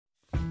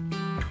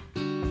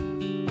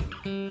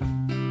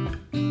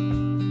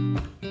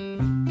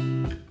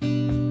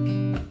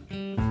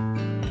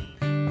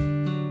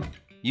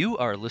You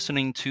are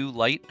listening to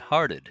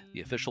Lighthearted,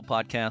 the official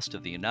podcast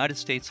of the United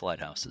States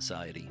Lighthouse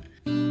Society.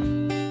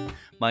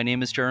 My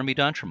name is Jeremy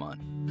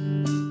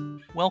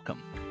D'Entremont.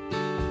 Welcome.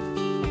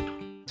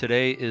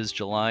 Today is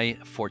July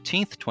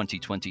 14th,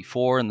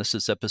 2024, and this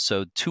is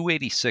episode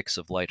 286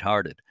 of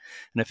Lighthearted.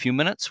 In a few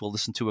minutes, we'll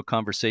listen to a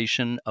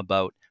conversation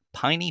about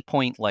Piney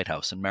Point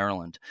Lighthouse in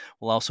Maryland.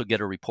 We'll also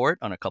get a report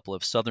on a couple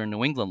of southern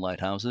New England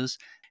lighthouses,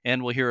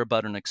 and we'll hear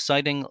about an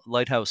exciting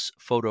lighthouse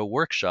photo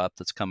workshop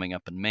that's coming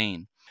up in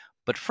Maine.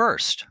 But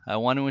first, I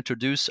want to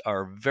introduce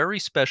our very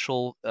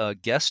special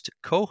guest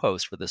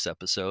co-host for this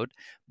episode,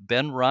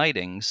 Ben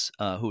Ridings,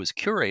 who is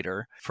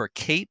curator for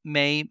Cape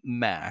May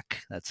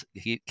MAC, that's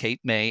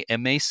Cape May,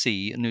 MAC,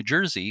 New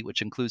Jersey,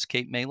 which includes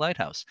Cape May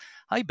Lighthouse.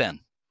 Hi,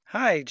 Ben.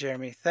 Hi,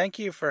 Jeremy. Thank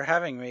you for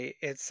having me.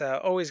 It's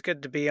always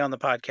good to be on the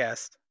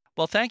podcast.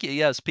 Well, thank you.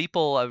 Yes,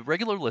 people,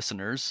 regular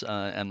listeners,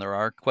 and there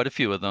are quite a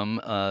few of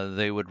them,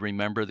 they would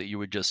remember that you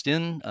were just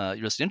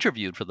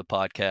interviewed for the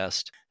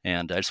podcast.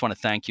 And I just want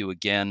to thank you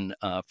again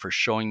for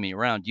showing me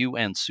around. You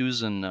and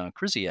Susan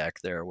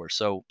Krzyzak there were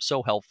so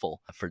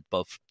helpful for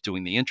both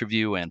doing the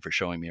interview and for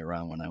showing me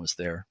around when I was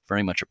there.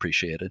 Very much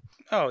appreciated.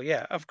 Oh,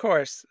 yeah, of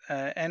course.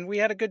 And we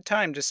had a good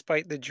time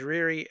despite the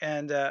dreary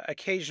and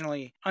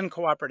occasionally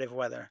uncooperative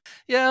weather.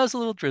 Yeah, it was a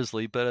little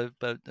drizzly, but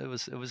it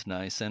was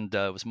nice. And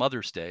it was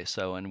Mother's Day,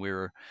 and we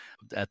were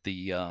at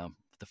the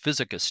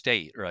Physic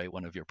Estate, right?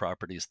 One of your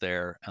properties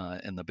there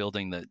in the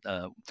building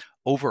that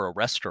over a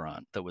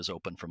restaurant that was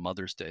open for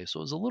Mother's Day. So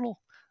it was a little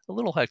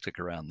hectic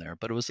around there,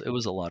 but it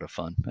was a lot of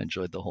fun. I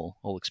enjoyed the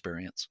whole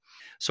experience.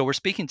 So we're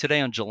speaking today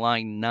on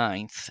July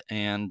 9th,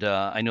 and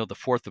I know the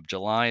 4th of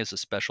July is a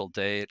special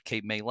day at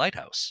Cape May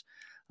Lighthouse.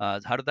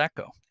 How did that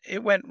go?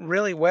 It went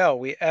really well.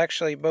 We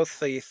actually, both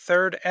the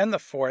 3rd and the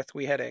 4th,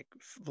 we had a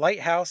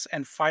lighthouse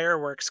and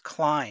fireworks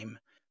climb,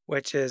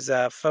 which is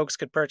folks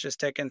could purchase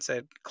tickets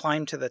and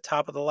climb to the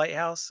top of the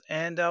lighthouse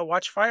and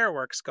watch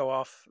fireworks go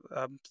off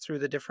through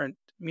the different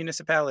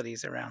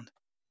municipalities around.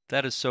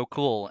 That is so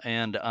cool.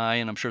 And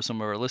I'm sure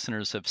some of our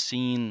listeners have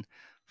seen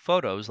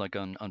photos like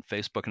on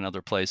Facebook and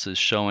other places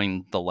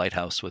showing the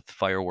lighthouse with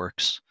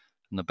fireworks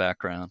in the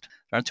background.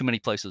 There aren't too many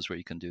places where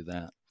you can do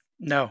that.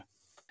 No.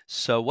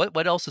 So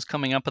what else is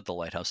coming up at the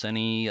lighthouse? I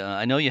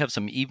know you have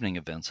some evening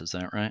events, is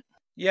that right?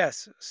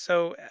 Yes.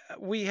 So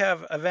we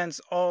have events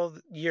all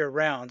year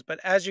round, but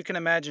as you can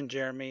imagine,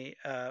 Jeremy,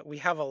 we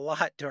have a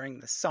lot during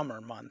the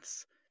summer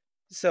months.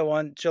 So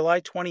on July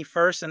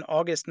 21st and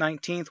August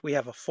 19th, we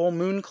have a full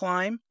moon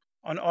climb.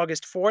 On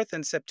August 4th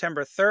and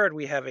September 3rd,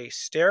 we have a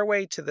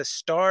Stairway to the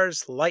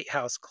Stars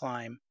lighthouse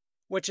climb,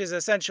 which is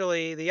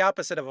essentially the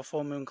opposite of a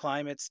full moon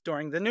climb. It's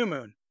during the new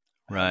moon.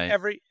 Right.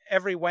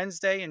 Every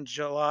Wednesday in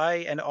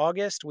July and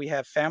August, we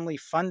have family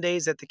fun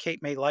days at the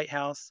Cape May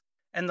Lighthouse.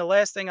 And the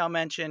last thing I'll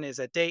mention is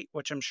a date,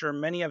 which I'm sure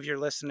many of your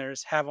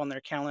listeners have on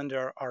their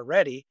calendar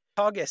already.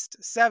 August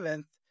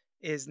 7th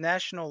is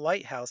National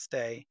Lighthouse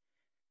Day.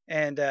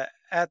 And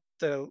at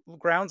the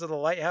grounds of the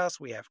lighthouse,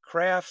 we have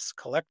crafts,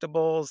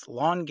 collectibles,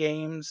 lawn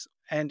games,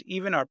 and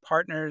even our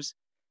partners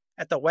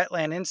at the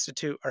Wetland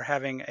Institute are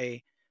having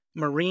a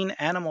marine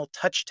animal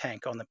touch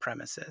tank on the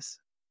premises.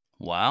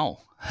 Wow,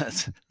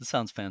 that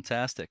sounds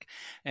fantastic.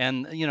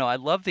 And, I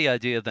love the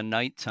idea of the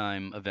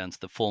nighttime events,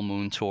 the full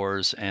moon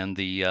tours and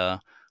the,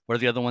 what are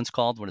the other ones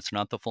called when it's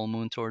not the full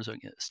moon tours?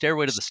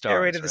 Stairway to the Stars.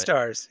 Stairway to the right?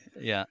 Stars.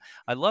 Yeah,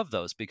 I love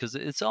those because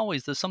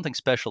there's something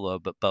special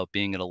about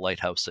being at a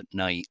lighthouse at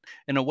night.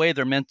 In a way,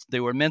 they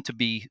were meant to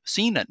be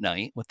seen at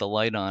night with the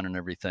light on and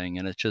everything,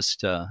 and it's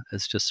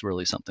just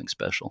really something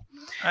special.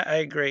 I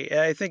agree.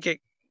 I think it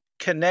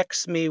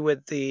connects me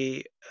with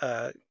the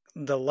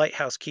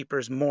lighthouse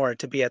keepers more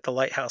to be at the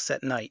lighthouse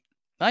at night.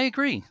 I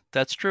agree.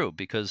 That's true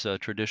because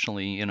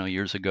traditionally,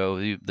 years ago,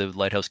 the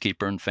lighthouse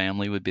keeper and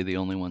family would be the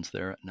only ones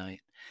there at night.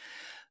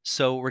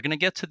 So we're going to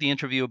get to the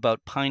interview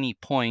about Piney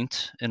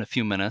Point in a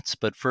few minutes,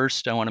 but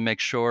first I want to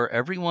make sure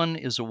everyone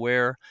is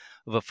aware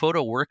of a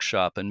photo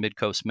workshop in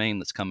Midcoast, Maine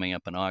that's coming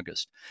up in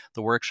August.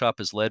 The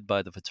workshop is led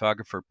by the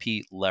photographer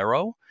Pete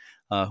Lerro,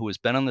 who has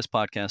been on this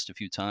podcast a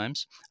few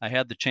times. I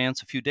had the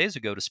chance a few days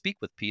ago to speak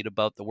with Pete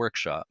about the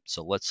workshop,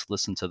 so let's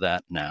listen to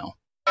that now.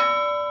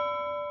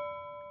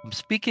 I'm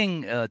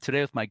speaking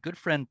today with my good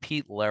friend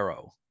Pete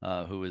Lerro,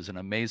 who is an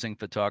amazing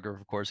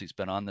photographer. Of course, he's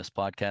been on this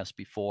podcast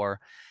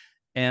before.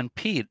 And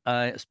Pete,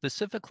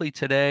 specifically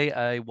today,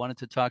 I wanted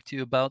to talk to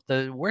you about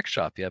the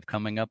workshop you have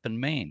coming up in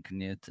Maine.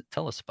 Can you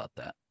tell us about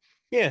that?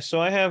 Yeah,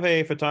 so I have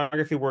a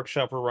photography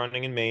workshop we're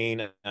running in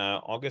Maine,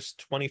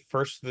 August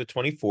 21st to the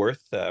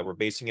 24th. We're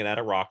basing it out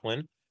of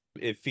Rockland.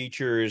 It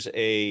features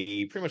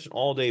pretty much an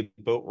all-day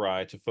boat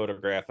ride to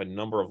photograph a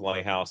number of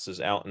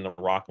lighthouses out in the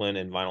Rockland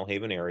and Vinyl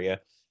Haven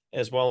area,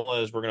 as well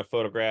as we're going to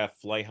photograph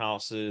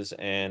lighthouses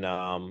and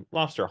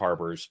lobster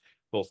harbors,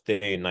 both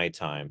day and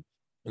nighttime.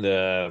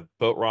 The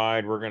boat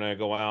ride, we're going to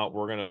go out,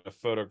 we're going to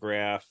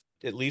photograph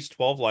at least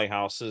 12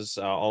 lighthouses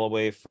all the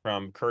way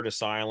from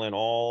Curtis Island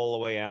all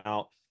the way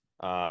out.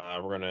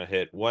 We're going to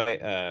hit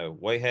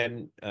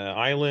Whitehead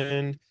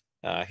Island,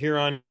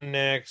 Huron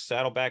Neck,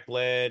 Saddleback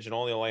Ledge, and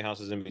all the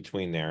lighthouses in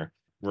between there.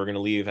 We're going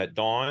to leave at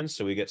dawn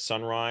so we get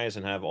sunrise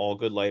and have all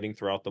good lighting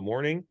throughout the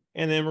morning.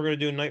 And then we're going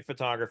to do night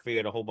photography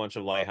at a whole bunch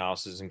of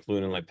lighthouses,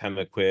 including like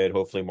Pemaquid,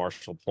 hopefully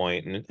Marshall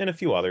Point, and a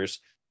few others.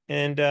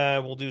 And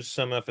we'll do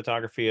some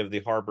photography of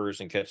the harbors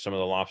and catch some of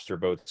the lobster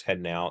boats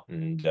heading out.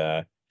 And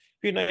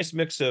be a nice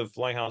mix of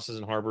lighthouses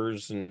and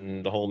harbors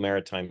and the whole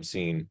maritime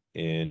scene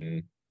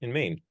in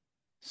Maine.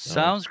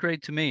 Sounds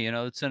great to me.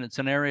 It's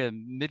an area,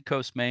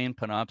 mid-coast Maine,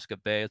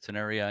 Penobscot Bay. It's an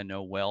area I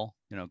know well,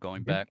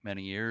 going Mhm. back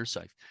many years.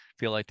 I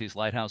feel like these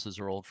lighthouses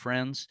are old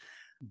friends,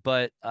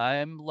 but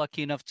I'm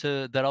lucky enough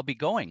that I'll be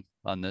going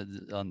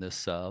on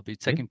this. I'll be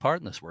taking part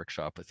in this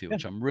workshop with you, Yeah.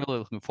 which I'm really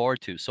looking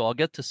forward to. So I'll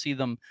get to see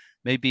them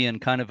maybe in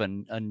kind of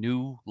a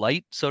new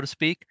light, so to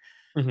speak.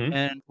 Mhm.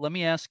 And let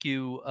me ask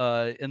you,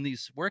 in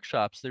these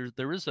workshops,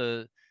 there is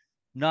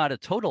not a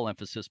total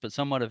emphasis, but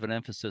somewhat of an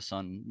emphasis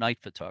on night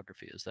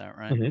photography. Is that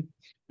right? Mhm.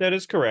 That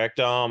is correct.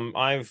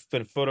 I've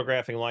been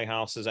photographing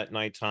lighthouses at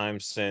nighttime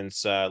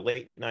since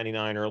late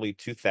 99, early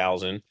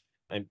 2000.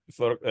 And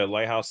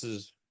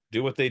lighthouses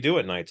do what they do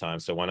at nighttime.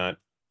 So why not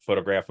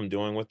photograph them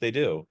doing what they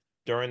do?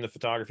 During the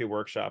photography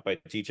workshop, I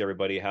teach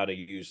everybody how to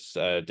use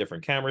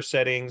different camera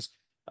settings,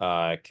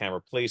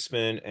 camera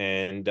placement,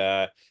 and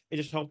it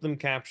just helped them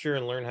capture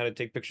and learn how to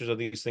take pictures of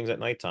these things at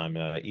nighttime.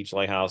 Each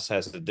lighthouse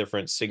has a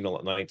different signal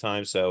at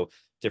nighttime, so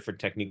different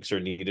techniques are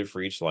needed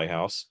for each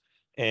lighthouse.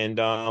 And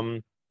yeah,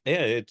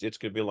 it's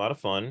going to be a lot of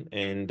fun.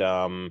 And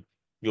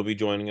you'll be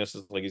joining us,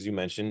 like as you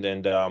mentioned.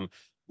 And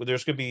well,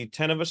 there's going to be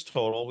 10 of us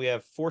total. We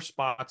have 4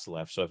 spots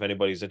left. So if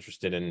anybody's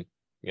interested in,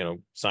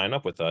 sign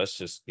up with us,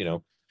 just,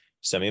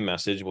 send me a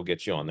message. We'll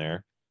get you on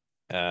there.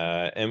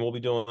 And we'll be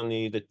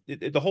doing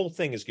the whole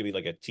thing is going to be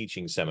like a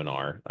teaching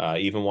seminar.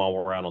 Even while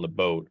we're out on the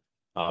boat,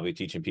 I'll be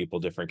teaching people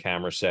different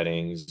camera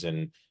settings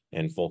and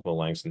focal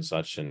lengths and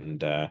such, and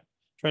trying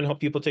to help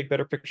people take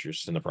better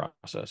pictures in the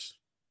process.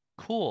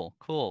 Cool,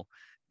 cool.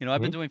 I've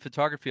been Mhm. doing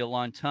photography a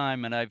long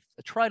time, and I've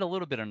tried a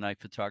little bit of night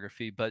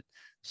photography, but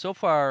so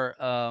far,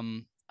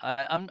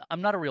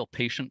 I'm not a real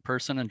patient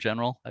person in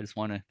general. I just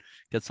want to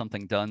get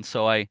something done,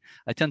 so I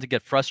tend to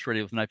get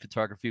frustrated with night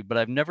photography, but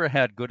I've never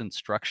had good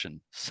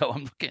instruction, so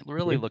I'm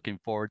really Mhm. looking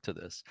forward to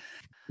this.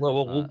 Well,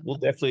 we'll Uh, we'll we'll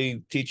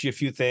definitely teach you a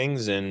few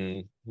things,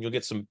 and you'll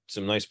get some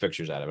nice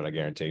pictures out of it. I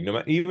guarantee. No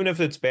matter, even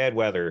if it's bad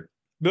weather,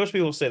 most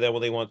people say that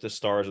well, they want the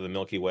stars of the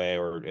Milky Way,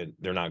 or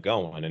they're not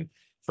going. And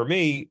for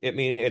me,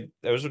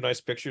 those are nice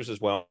pictures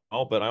as well.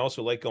 But I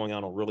also like going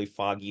on really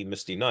foggy,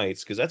 misty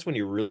nights because that's when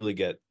you really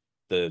get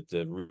the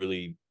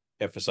really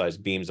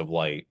emphasized beams of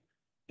light,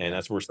 and yeah.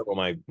 that's where some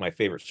of my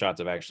favorite shots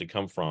have actually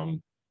come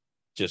from,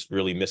 just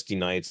really misty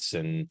nights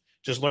and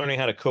just learning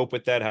how to cope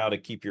with that, how to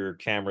keep your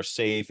camera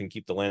safe and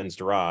keep the lens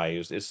dry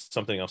is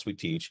something else we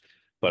teach.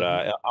 But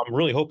Hmm. I'm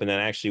really hoping that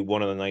actually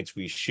one of the nights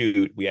we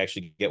shoot, we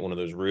actually get one of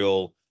those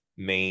real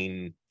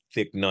main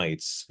thick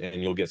nights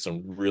and you'll get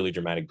some really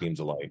dramatic beams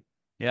of light.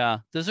 Yeah,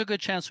 there's a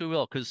good chance we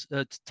will, because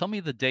tell me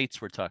the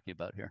dates we're talking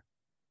about here.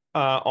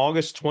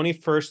 August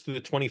 21st through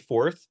the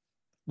 24th.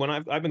 When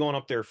I've been going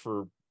up there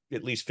for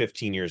at least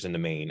 15 years in the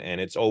Maine, and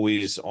it's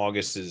always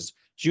August is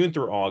June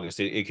through August.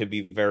 It could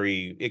be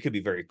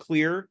very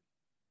clear,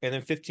 and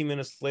then 15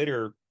 minutes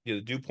later,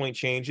 the dew point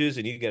changes,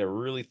 and you get a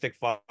really thick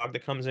fog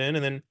that comes in,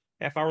 and then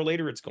half hour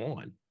later, it's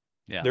gone.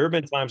 Yeah. There have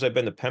been times I've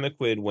been to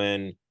Pemaquid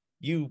when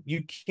you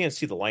can't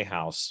see the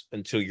lighthouse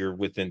until you're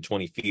within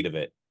 20 feet of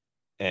it,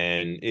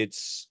 and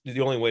it's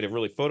the only way to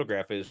really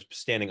photograph it is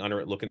standing under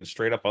it looking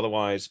straight up.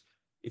 Otherwise,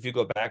 if you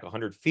go back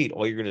 100 feet,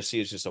 all you're going to see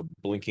is just a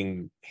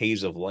blinking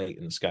haze of light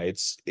in the sky.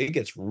 It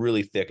gets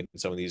really thick in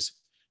some of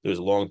those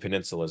long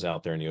peninsulas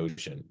out there in the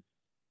ocean.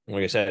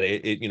 Like I said,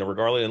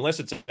 regardless, unless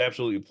it's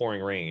absolutely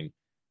pouring rain,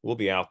 we'll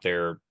be out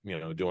there,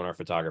 doing our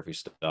photography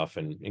stuff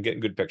and getting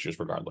good pictures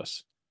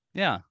regardless.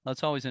 Yeah,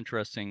 that's always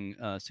interesting,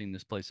 seeing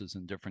these places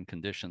in different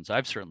conditions.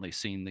 I've certainly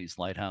seen these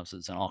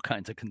lighthouses in all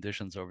kinds of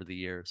conditions over the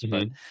years,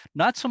 but Mhm.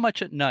 not so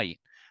much at night.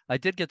 I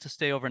did get to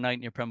stay overnight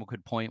near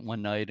Pemaquid Point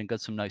one night and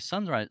got some nice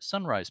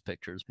sunrise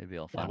pictures. Maybe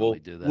I'll Yeah, finally well,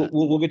 do we'll, that.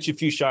 we'll we'll get you a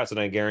few shots, and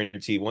I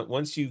guarantee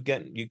once you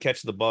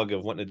catch the bug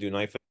of wanting to do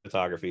night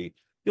photography,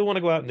 you'll want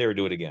to go out and there and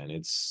do it again.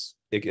 It's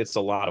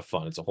a lot of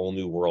fun. It's a whole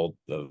new world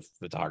of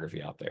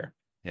photography out there.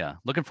 Yeah,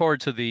 looking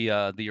forward to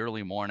the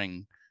early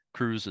morning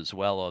cruise as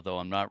well. Although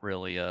I'm not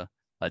really a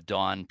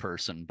dawn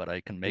person, but I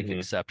can make Hmm.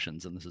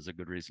 exceptions, and this is a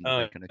good reason to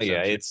make an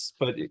Yeah,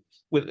 exception.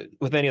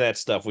 with any of that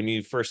stuff, when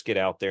you first get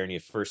out there and you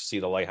first see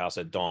the lighthouse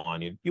at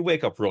dawn, you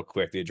wake up real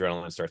quick. The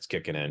adrenaline starts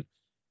kicking in.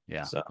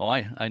 Yeah. So Oh,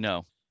 I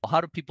know. Well, how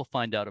do people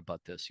find out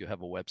about this? You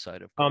have a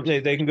website, of course.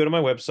 they can go to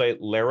my website,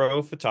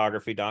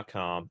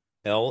 lerrophotography.com,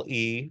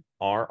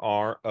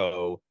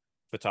 Lerro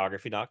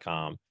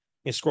photography.com.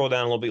 You scroll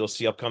down a little bit, you'll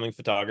see upcoming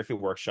photography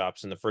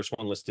workshops, and the first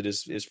one listed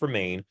is for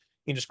Maine.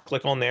 You can just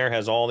click on there,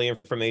 has all the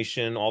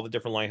information, all the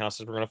different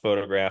lighthouses we're going to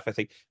photograph. I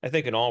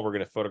think in all we're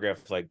going to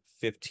photograph like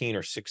 15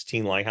 or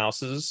 16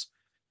 lighthouses,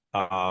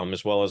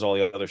 as well as all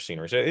the other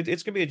scenery. So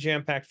it's going to be a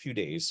jam-packed few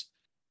days.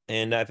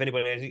 And if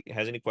anybody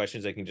has any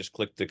questions, they can just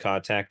click the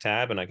contact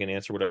tab, and I can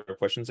answer whatever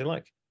questions they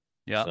like.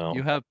 Yeah. So Do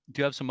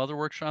you have some other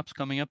workshops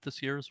coming up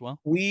this year as well?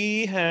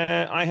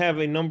 I have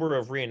a number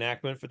of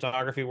reenactment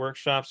photography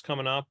workshops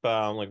coming up,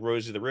 like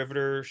Rosie the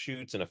Riveter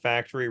shoots in a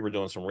factory. We're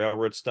doing some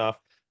railroad stuff.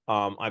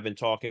 I've been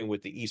talking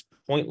with the East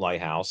Point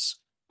Lighthouse.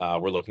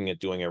 We're looking at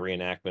doing a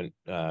reenactment,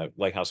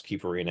 lighthouse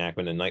keeper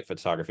reenactment and night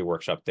photography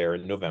workshop there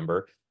in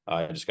November.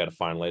 I just got to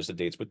finalize the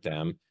dates with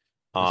them.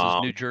 This is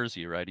Um, New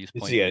Jersey, right? East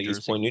it's Point, yeah, New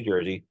East Jersey. Point, New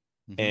Jersey.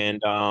 Hmm.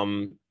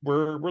 And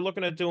we're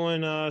looking at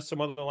doing some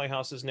other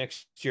lighthouses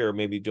next year,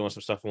 maybe doing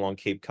some stuff along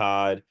Cape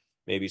Cod,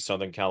 maybe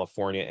Southern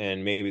California,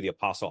 and maybe the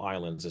Apostle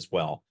Islands as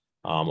well.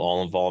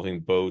 All involving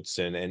boats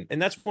and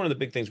that's one of the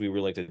big things we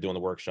really like to do in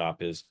the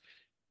workshop is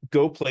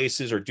go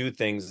places or do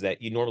things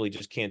that you normally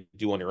just can't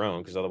do on your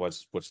own because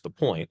otherwise what's the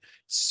point?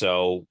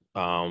 So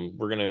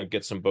we're gonna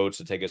get some boats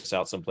to take us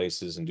out some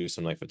places and do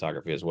some night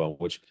photography as well,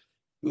 which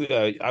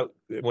I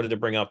wanted to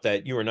bring up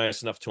that you were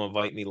nice enough to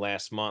invite me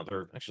last month,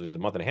 or actually a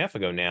month and a half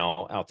ago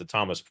now, out to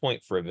Thomas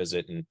Point for a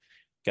visit and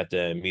got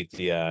to meet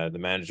the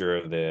manager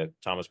of the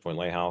Thomas Point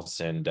Lighthouse,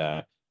 and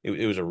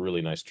it was a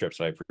really nice trip.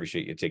 So I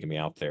appreciate you taking me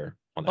out there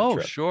on that Oh,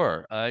 trip.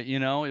 sure.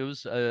 It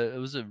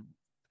was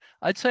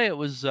I'd say it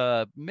was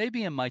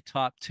maybe in my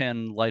top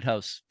 10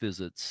 lighthouse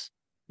visits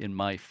in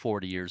my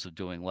 40 years of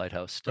doing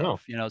lighthouse Oh,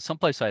 stuff.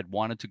 Someplace I had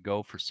wanted to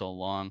go for so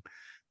long.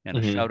 And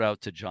a hmm shout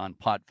out to John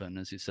Potvin,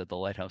 as you said, the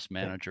lighthouse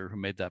manager who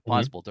made that hmm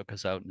possible, took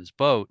us out in his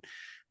boat.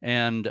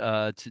 And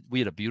we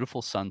had a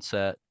beautiful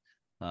sunset.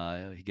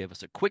 He gave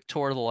us a quick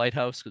tour of the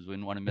lighthouse because we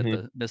didn't want to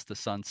hmm miss the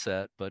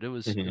sunset, but it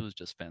hmm was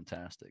just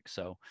fantastic.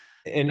 So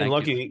and thank you.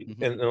 lucky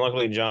Mhm. and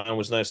luckily John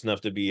was nice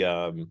enough to be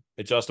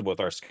adjustable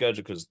with our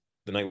schedule because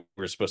the night we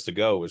were supposed to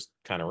go was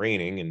kind of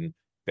raining and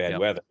bad Yep.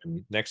 weather.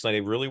 And next night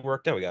it really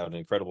worked out. We got an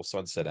incredible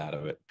sunset out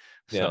of it.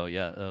 Yeah. So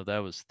yeah, that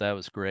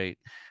was great.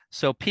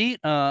 So Pete,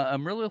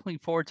 I'm really looking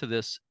forward to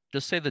this.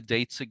 Just say the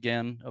dates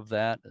again of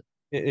that.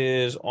 It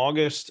is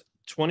August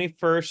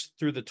 21st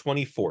through the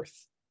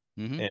 24th.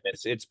 Hmm. And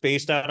it's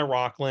based out of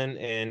Rockland.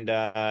 And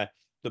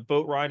the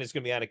boat ride is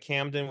going to be out of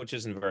Camden, which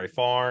isn't very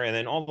far. And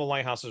then all the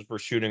lighthouses we're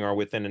shooting are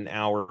within an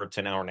hour to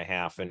an hour and a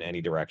half in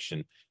any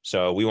direction.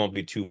 So we won't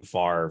be too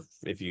far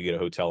if you get a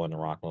hotel in the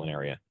Rockland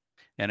area.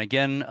 And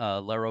again,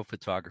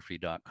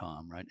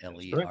 lerrophotography.com, right?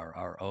 That's correct.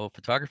 Lerro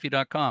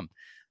photography.com.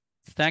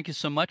 Thank you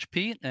so much,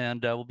 Pete,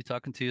 and we'll be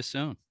talking to you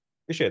soon.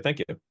 Appreciate it. Thank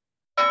you.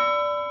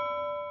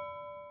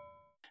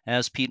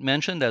 As Pete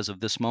mentioned, as of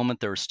this moment,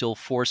 there are still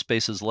 4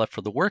 spaces left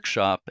for the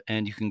workshop,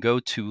 and you can go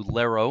to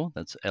Lerro,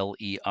 that's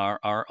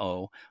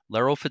Lerro,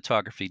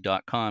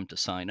 lerrophotography.com to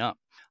sign up.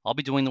 I'll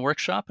be doing the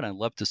workshop, and I'd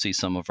love to see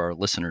some of our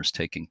listeners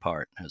taking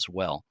part as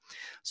well.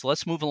 So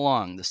let's move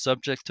along. The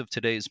subject of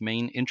today's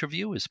main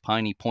interview is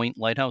Piney Point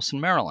Lighthouse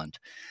in Maryland.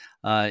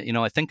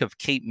 I think of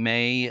Cape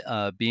May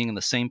being in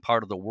the same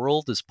part of the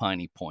world as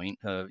Piney Point.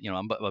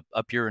 I'm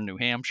up here in New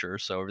Hampshire,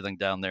 so everything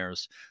down there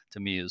is, to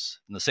me, is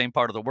in the same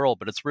part of the world,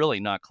 but it's really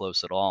not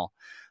close at all.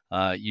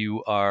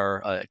 You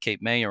are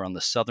Cape May are on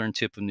the southern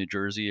tip of New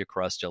Jersey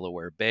across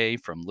Delaware Bay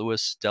from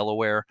Lewis,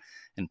 Delaware,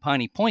 and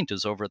Piney Point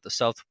is over at the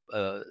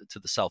to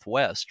the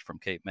southwest from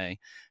Cape May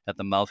at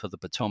the mouth of the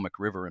Potomac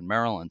River in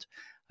Maryland.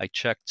 I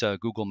checked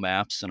Google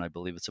Maps, and I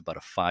believe it's about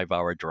a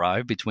 5-hour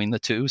drive between the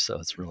two, so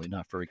it's really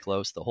not very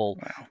close. The whole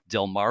Wow.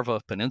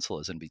 Delmarva Peninsula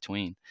is in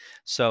between.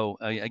 So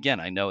again,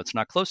 I know it's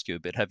not close to you,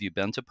 but have you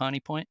been to Piney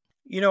Point?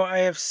 I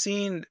have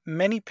seen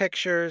many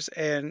pictures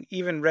and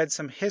even read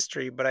some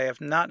history, but I have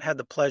not had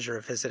the pleasure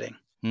of visiting.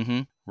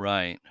 Mm-hmm.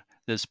 Right.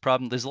 There's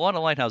a lot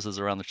of lighthouses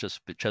around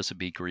the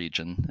Chesapeake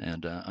region,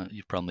 and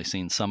you've probably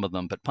seen some of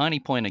them. But Piney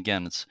Point,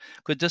 again, it's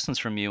a good distance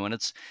from you, and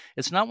it's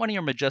not one of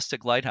your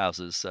majestic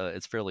lighthouses.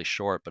 It's fairly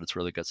short, but it's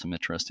really got some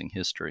interesting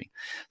history.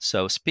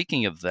 So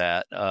speaking of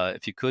that,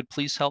 if you could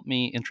please help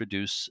me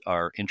introduce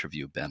our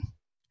interview, Ben.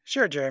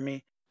 Sure,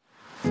 Jeremy.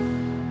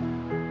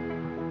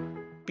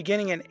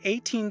 Beginning in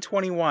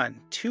 1821,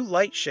 2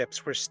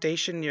 lightships were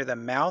stationed near the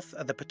mouth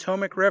of the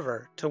Potomac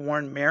River to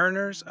warn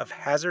mariners of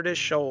hazardous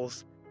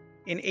shoals.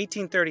 In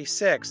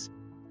 1836,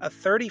 a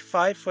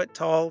 35-foot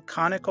tall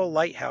conical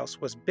lighthouse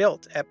was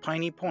built at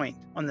Piney Point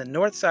on the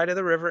north side of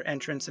the river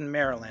entrance in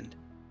Maryland.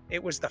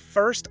 It was the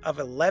first of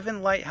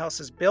 11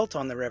 lighthouses built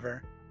on the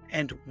river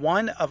and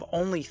one of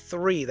only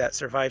 3 that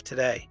survive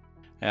today.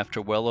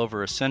 After well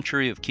over a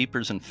century of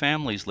keepers and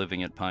families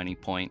living at Piney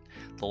Point,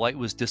 the light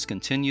was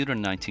discontinued in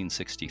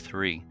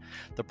 1963.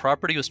 The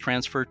property was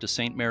transferred to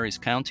St. Mary's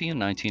County in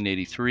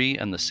 1983,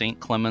 and the St.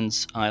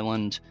 Clemens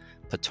Island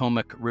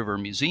Potomac River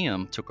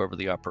Museum took over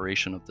the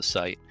operation of the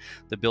site.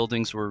 The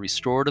buildings were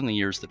restored in the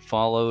years that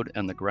followed,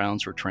 and the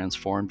grounds were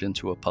transformed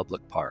into a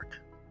public park.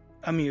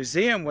 A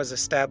museum was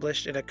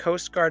established in a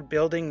Coast Guard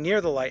building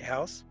near the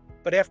lighthouse,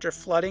 but after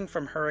flooding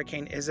from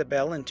Hurricane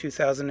Isabel in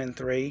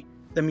 2003,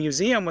 the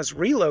museum was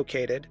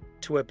relocated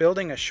to a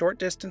building a short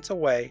distance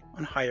away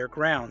on higher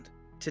ground.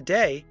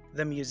 Today,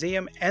 the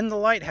museum and the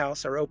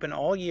lighthouse are open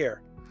all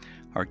year.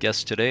 Our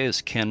guest today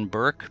is Ken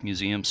Burke,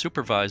 Museum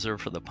Supervisor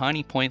for the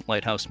Piney Point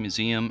Lighthouse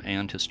Museum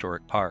and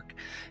Historic Park.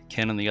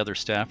 Ken and the other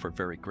staff were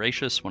very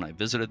gracious when I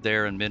visited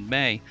there in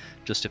mid-May,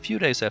 just a few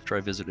days after I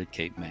visited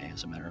Cape May,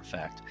 as a matter of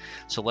fact.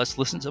 So let's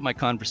listen to my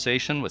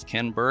conversation with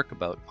Ken Burke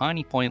about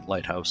Piney Point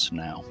Lighthouse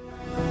now.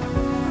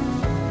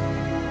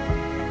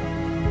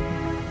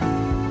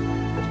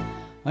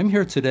 I'm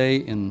here today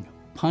in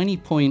Piney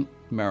Point,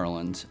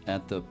 Maryland,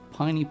 at the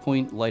Piney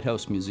Point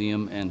Lighthouse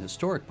Museum and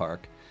Historic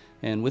Park.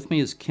 And with me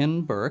is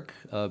Ken Burke,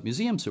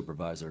 Museum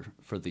Supervisor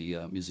for the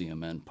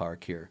museum and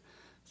park here.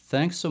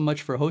 Thanks so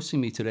much for hosting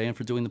me today and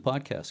for doing the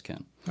podcast,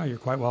 Ken. Oh, you're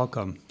quite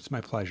welcome. It's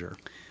my pleasure.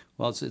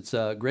 Well, it's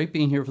great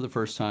being here for the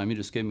first time. You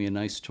just gave me a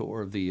nice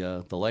tour of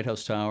the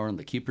Lighthouse Tower and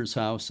the Keeper's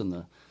House and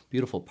the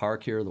beautiful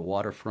park here, the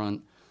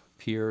waterfront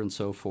pier and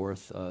so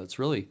forth. It's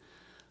really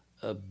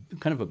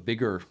kind of a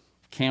bigger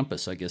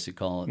campus, I guess you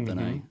call it,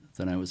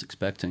 than I was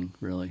expecting,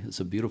 really. It's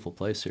a beautiful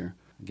place here.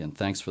 Again,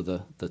 thanks for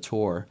the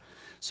tour.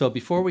 So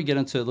before we get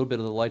into a little bit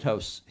of the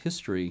lighthouse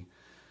history,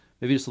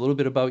 maybe just a little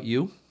bit about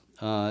you.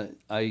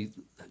 I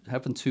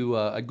happened to,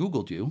 I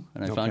Googled you,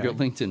 and I found your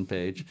LinkedIn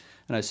page,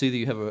 and I see that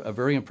you have a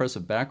very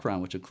impressive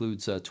background, which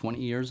includes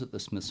 20 years at the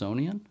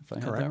Smithsonian, if I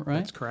have that right?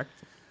 That's correct.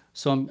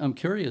 So I'm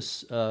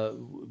curious,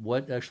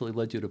 what actually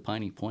led you to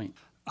Piney Point?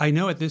 I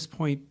know at this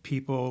point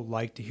people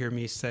like to hear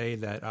me say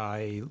that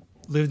I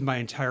lived my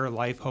entire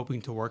life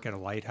hoping to work at a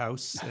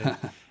lighthouse,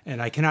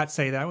 and I cannot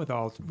say that with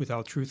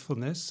all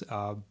truthfulness,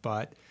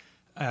 but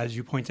as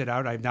you pointed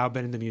out, I've now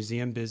been in the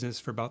museum business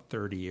for about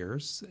 30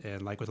 years.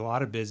 And like with a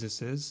lot of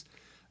businesses,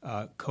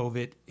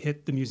 COVID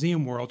hit the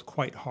museum world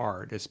quite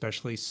hard,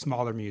 especially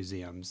smaller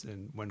museums.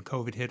 And when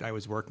COVID hit, I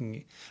was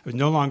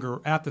no longer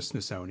at the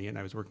Smithsonian.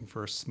 I was working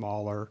for a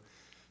smaller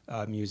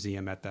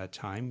museum at that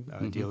time,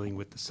 dealing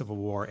with the Civil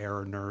War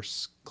era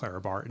nurse,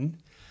 Clara Barton.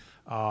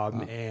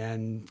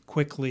 And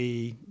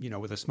quickly,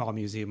 with a small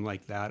museum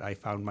like that, I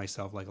found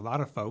myself, like a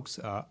lot of folks,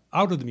 out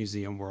of the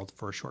museum world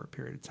for a short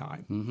period of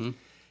time.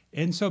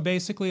 And so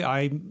basically,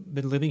 I've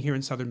been living here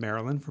in Southern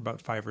Maryland for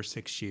about 5 or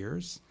 6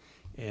 years,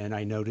 and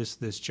I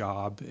noticed this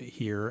job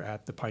here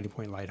at the Piney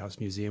Point Lighthouse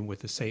Museum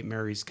with the St.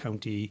 Mary's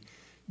County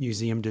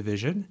Museum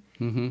Division,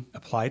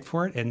 applied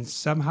for it, and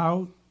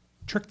somehow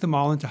tricked them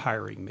all into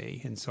hiring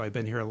me. And so I've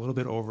been here a little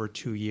bit over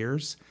 2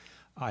 years.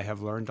 I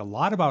have learned a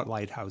lot about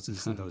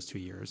lighthouses in those 2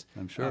 years.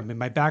 I'm sure. And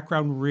my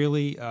background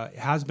really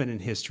has been in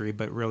history,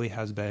 but really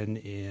has been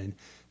in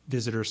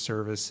visitor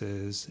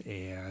services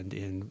and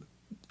in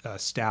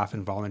staff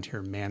and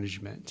volunteer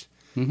management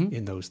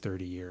in those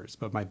 30 years.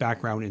 But my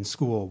background in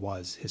school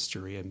was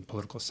history and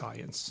political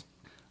science.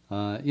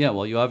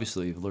 Well, you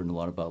obviously learned a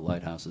lot about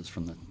lighthouses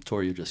from the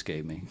tour you just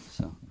gave me.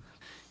 So,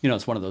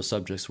 it's one of those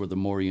subjects where the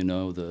more you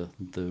know,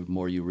 the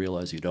more you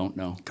realize you don't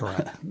know.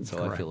 Correct. That's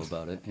how I feel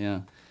about it,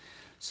 yeah.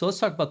 So let's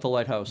talk about the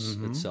lighthouse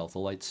itself, the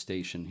light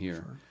station here.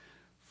 Sure.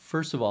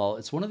 First of all,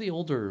 it's one of the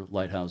older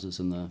lighthouses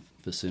in the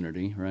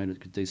vicinity, right?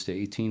 It dates to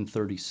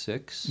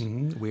 1836.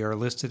 We are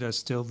listed as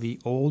still the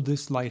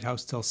oldest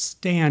lighthouse still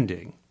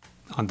standing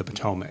on the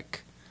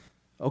Potomac.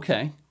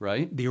 Okay,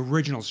 right. The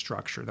original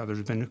structure. Now,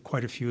 there's been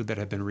quite a few that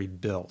have been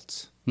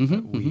rebuilt.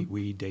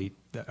 We date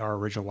our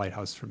original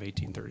lighthouse from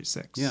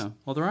 1836. Yeah.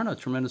 Well, there aren't a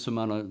tremendous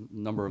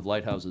number of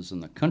lighthouses in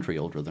the country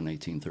older than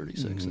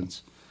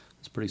 1836.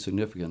 It's pretty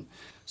significant.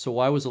 So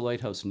why was a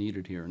lighthouse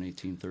needed here in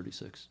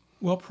 1836?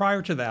 Well,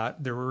 prior to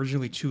that, there were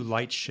originally 2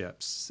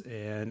 lightships,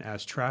 and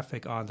as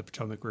traffic on the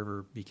Potomac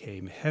River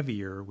became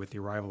heavier with the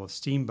arrival of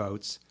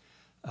steamboats,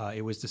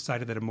 it was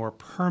decided that a more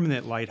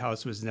permanent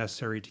lighthouse was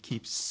necessary to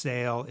keep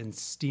sail and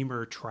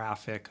steamer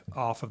traffic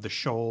off of the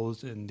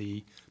shoals and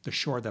the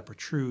shore that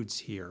protrudes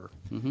here.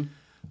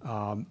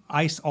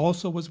 Ice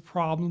also was a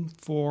problem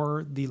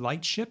for the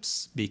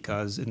lightships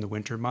because in the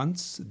winter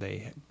months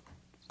they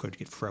could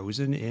get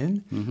frozen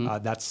in.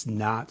 That's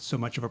not so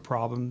much of a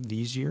problem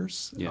these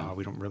years.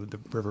 The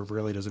river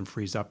really doesn't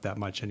freeze up that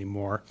much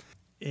anymore.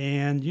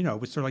 And,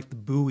 it's sort of like the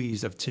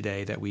buoys of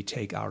today that we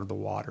take out of the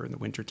water in the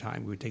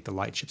wintertime. We would take the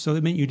lightship. So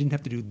it meant you didn't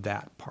have to do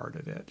that part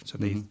of it. So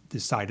they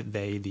decided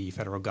the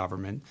federal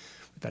government,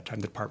 at that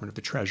time the Department of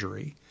the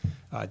Treasury,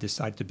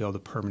 decided to build a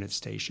permanent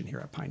station here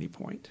at Piney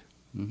Point.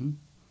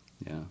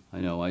 Yeah, I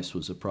know ice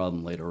was a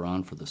problem later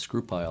on for the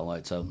screw pile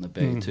lights out in the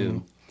bay,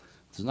 too.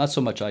 There's not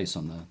so much ice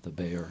on the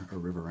bay or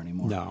river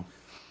anymore. No.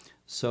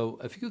 So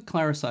if you could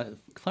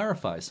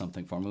clarify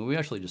something for me. We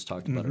actually just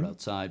talked about it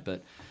outside,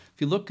 but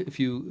if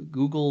you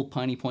Google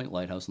Piney Point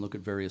Lighthouse and look at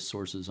various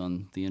sources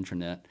on the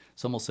internet,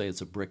 some will say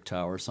it's a brick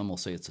tower, some will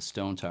say it's a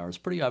stone tower. It's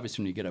pretty obvious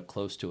when you get up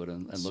close to it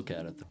and look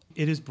at it.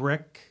 It is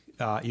brick.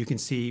 You can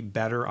see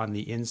better on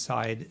the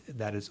inside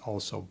that is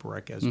also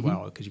brick as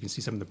well, because you can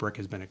see some of the brick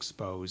has been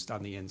exposed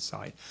on the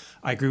inside.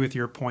 I agree with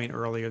your point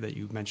earlier that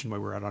you mentioned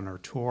when we were out on our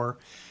tour,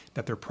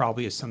 that there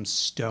probably is some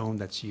stone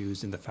that's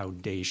used in the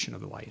foundation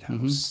of the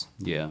lighthouse.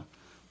 Yeah.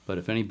 But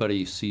if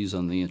anybody sees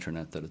on the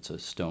internet that it's a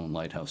stone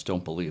lighthouse,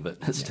 don't believe it.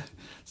 It's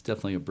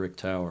definitely a brick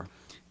tower.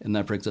 And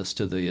that brings us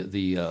to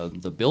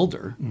the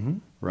builder,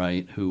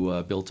 right,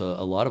 who built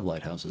a lot of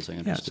lighthouses, I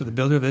understand. Yeah, so the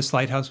builder of this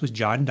lighthouse was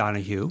John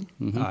Donahue.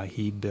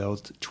 He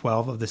built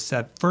 12 of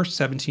the first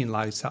 17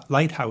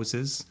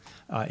 lighthouses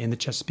in the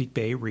Chesapeake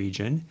Bay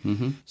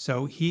region.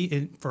 So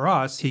for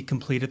us, he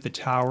completed the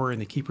tower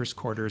and the keeper's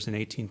quarters in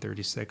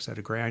 1836 at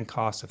a grand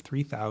cost of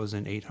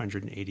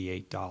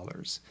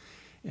 $3,888.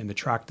 And the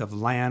tract of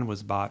land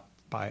was bought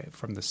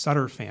from the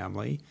Sutter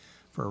family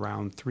for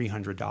around $300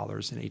 in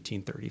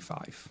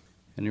 1835.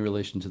 Any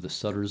relation to the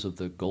Sutters of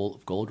the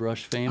Gold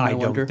Rush fame, I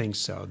wonder? don't think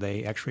so.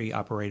 They actually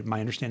operated, my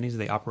understanding is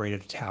they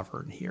operated a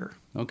tavern here.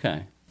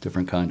 Okay.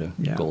 Different kind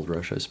of Gold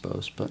Rush, I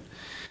suppose. But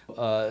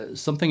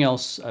something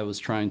else I was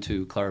trying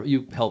to clarify.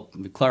 You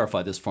helped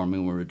clarify this for me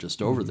when we were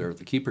just over there at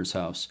the keeper's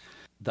house.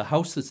 The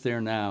house that's there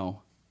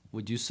now,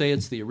 would you say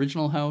it's the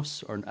original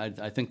house? Or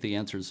I think the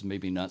answer is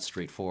maybe not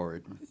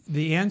straightforward.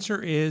 The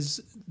answer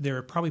is there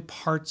are probably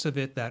parts of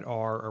it that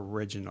are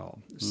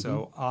original.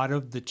 So out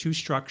of the two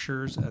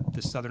structures at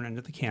the southern end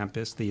of the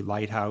campus, the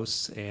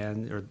lighthouse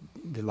or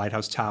the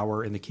lighthouse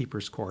tower and the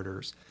keeper's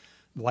quarters,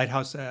 the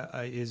lighthouse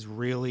is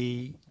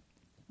really,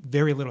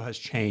 very little has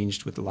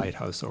changed with the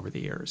lighthouse over the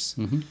years.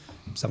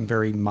 Some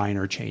very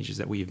minor changes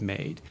that we've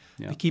made.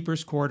 Yeah. The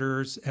keeper's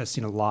quarters has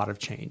seen a lot of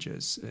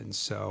changes. And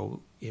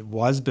so it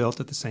was built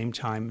at the same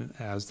time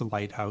as the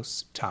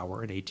lighthouse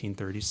tower in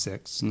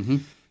 1836.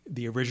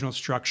 The original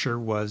structure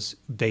was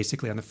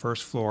basically on the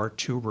first floor,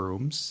 2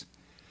 rooms.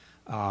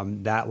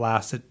 That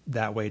lasted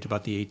that way to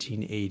about the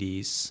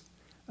 1880s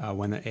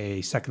when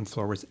a second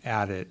floor was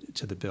added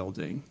to the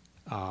building.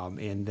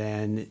 And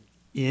then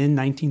in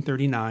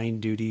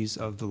 1939, duties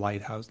of the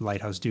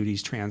lighthouse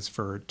duties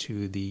transferred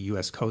to the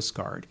U.S. Coast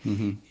Guard.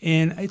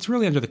 And it's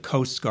really under the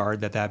Coast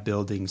Guard that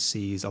building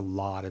sees a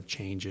lot of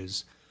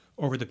changes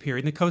over the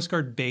period. And the Coast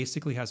Guard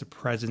basically has a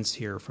presence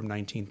here from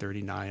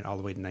 1939 all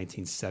the way to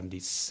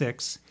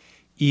 1976.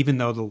 Even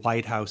though the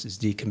lighthouse is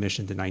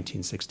decommissioned in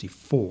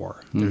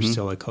 1964, there's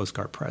still a Coast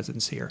Guard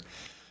presence here.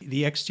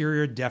 The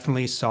exterior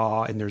definitely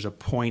saw, and there's a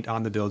point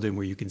on the building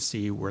where you can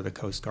see where the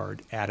Coast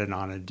Guard added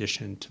on an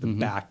addition to the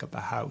back of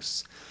the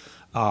house.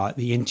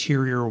 The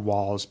interior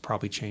walls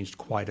probably changed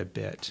quite a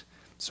bit.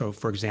 So,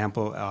 for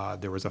example,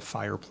 there was a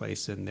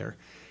fireplace in there.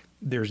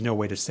 There's no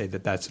way to say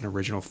that that's an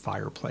original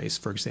fireplace,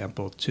 for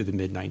example, to the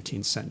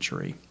mid-19th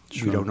century.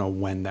 Sure. We don't know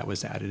when that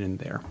was added in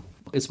there.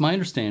 It's my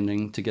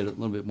understanding, to get a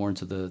little bit more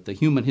into the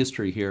human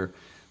history here,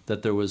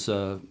 that there was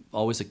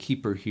always a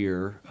keeper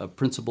here, a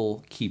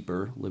principal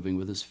keeper living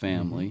with his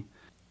family.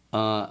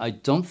 I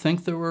don't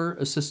think there were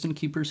assistant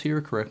keepers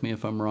here. Correct me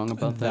if I'm wrong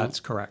about that. That's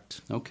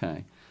correct.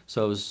 Okay.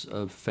 So it was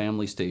a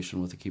family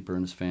station with a keeper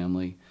and his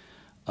family.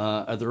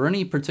 Are there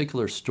any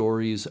particular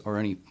stories or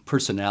any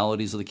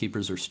personalities of the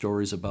keepers or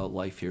stories about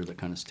life here that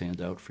kind of stand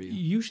out for you?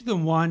 Usually the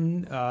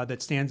one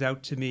that stands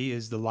out to me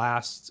is the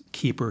last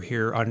keeper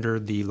here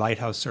under the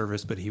lighthouse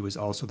service, but he was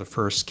also the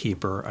first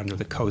keeper under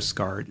the Coast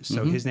Guard.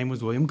 So his name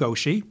was William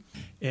Goshi,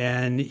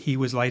 and he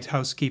was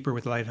lighthouse keeper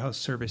with lighthouse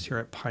service here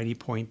at Piney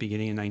Point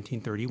beginning in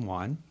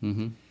 1931.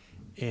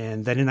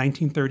 And then in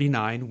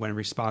 1939, when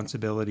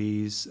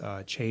responsibilities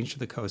changed to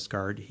the Coast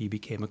Guard, he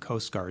became a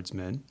Coast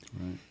Guardsman.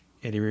 Right.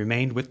 And he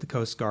remained with the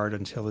Coast Guard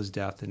until his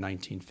death in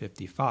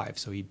 1955.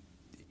 So he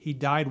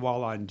died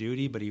while on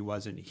duty, but he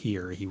wasn't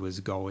here. He was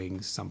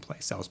going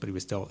someplace else, but he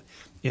was still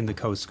in the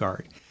Coast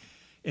Guard.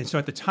 And so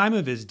at the time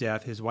of his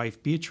death, his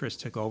wife Beatrice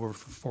took over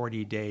for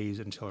 40 days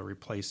until a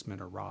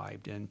replacement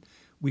arrived. And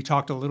we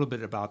talked a little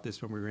bit about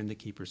this when we were in the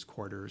keeper's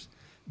quarters.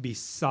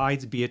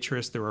 Besides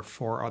Beatrice, there were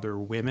 4 other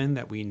women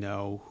that we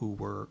know who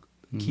were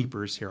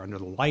keepers here under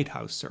the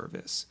lighthouse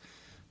service.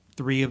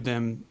 3 of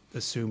them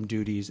assumed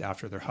duties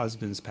after their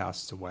husbands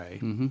passed away.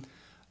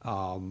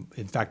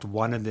 In fact,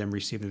 one of them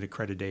received an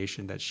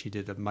accreditation that she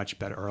did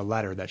a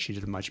letter that she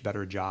did a much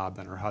better job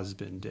than her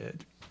husband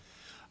did.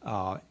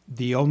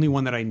 The only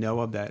one that I know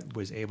of that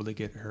was able to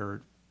get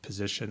her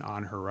position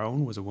on her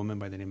own was a woman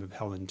by the name of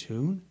Helen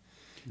Toone,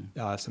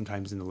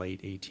 sometimes in the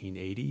late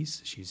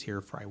 1880s. She's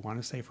here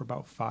for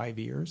about 5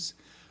 years.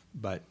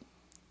 But,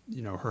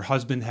 her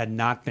husband had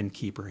not been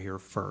keeper here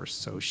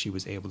first, so she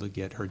was able to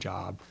get her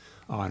job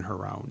on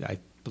her own. I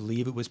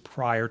believe it was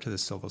prior to the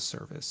civil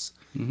service,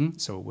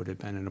 so it would have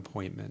been an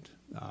appointment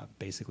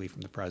basically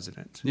from the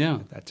president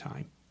at that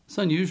time. It's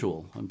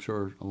unusual. I'm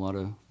sure a lot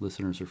of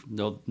listeners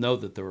know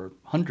that there were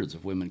hundreds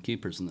of women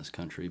keepers in this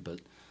country, but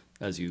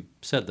as you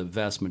said, the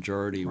vast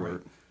majority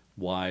were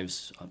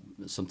wives,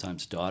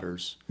 sometimes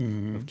daughters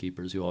of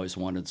keepers. You always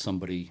wanted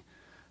somebody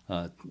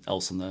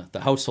else in the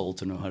household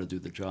to know how to do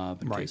the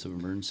job in case of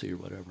emergency or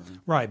whatever.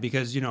 Right,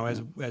 because,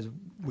 as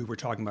we were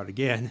talking about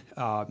again,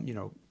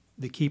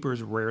 the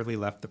keepers rarely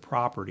left the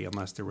property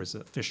unless there was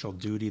official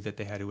duty that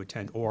they had to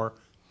attend or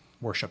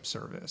worship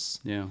service.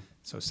 Yeah.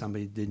 So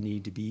somebody did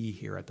need to be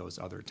here at those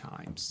other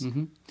times.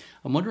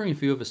 I'm wondering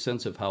if you have a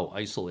sense of how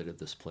isolated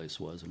this place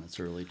was in its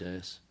early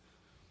days.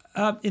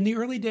 In the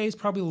early days,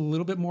 probably a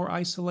little bit more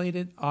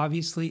isolated.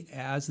 Obviously,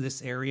 as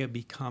this area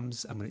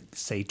becomes, I'm going to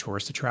say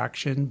tourist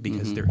attraction,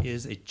 because there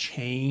is a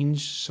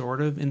change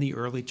sort of in the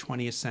early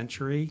 20th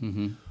century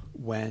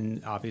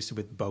when, obviously,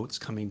 with boats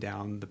coming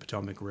down the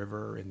Potomac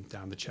River and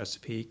down the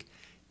Chesapeake,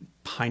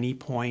 Piney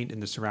Point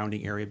and the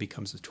surrounding area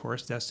becomes a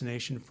tourist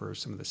destination for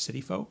some of the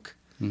city folk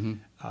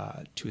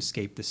to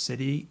escape the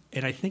city.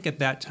 And I think at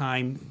that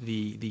time,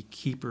 the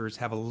keepers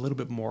have a little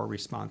bit more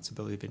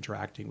responsibility of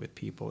interacting with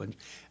people. And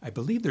I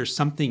believe there's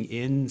something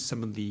in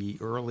some of the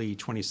early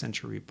 20th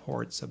century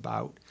reports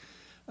about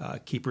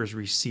keepers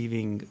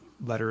receiving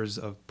letters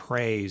of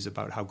praise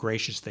about how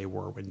gracious they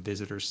were when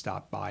visitors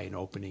stopped by and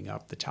opening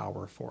up the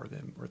tower for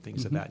them or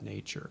things of that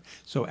nature.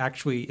 So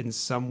actually, in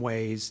some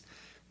ways,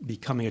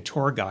 becoming a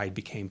tour guide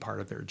became part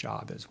of their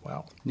job as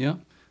well. Yeah,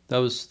 that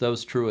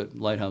was true at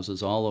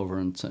lighthouses all over.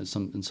 And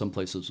in some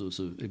places,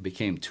 it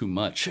became too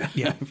much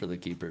for the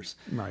keepers.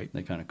 Right.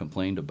 They kind of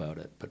complained about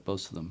it, but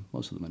most of them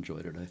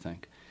enjoyed it, I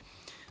think.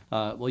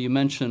 Well, you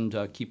mentioned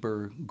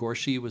Keeper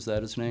Gorshi, was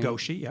that his name?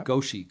 Goshi, yeah.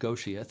 Goshi.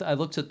 I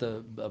looked at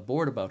the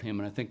board about him,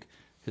 and I think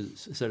it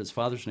said his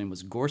father's name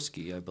was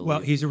Gorski, I believe.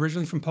 Well, he's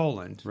originally from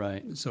Poland.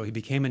 Right. So he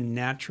became a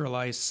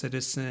naturalized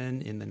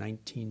citizen in the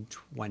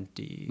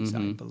 1920s,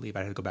 I believe. I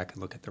had to go back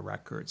and look at the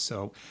records.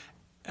 So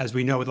as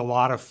we know, with a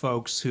lot of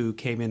folks who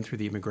came in through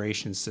the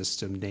immigration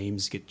system,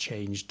 names get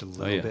changed a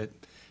little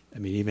bit. I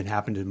mean, it even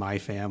happened in my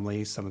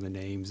family. Some of the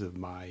names of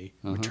my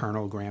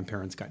maternal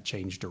grandparents got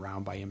changed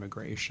around by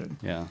immigration.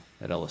 Yeah,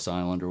 at Ellis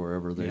Island or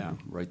wherever they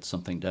write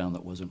something down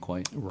that wasn't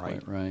quite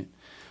right.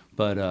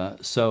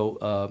 But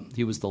so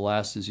he was the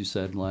last, as you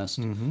said, last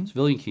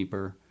civilian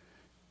keeper,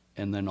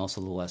 and then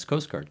also the last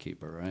Coast Guard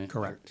keeper, right?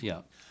 Correct.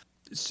 Yeah.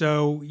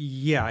 So,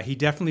 yeah, he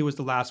definitely was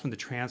the last one to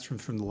transfer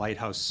from the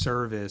Lighthouse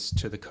service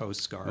to the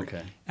Coast Guard.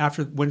 Okay.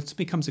 When it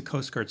becomes a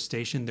Coast Guard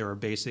station, there are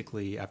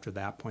basically, after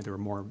that point, there were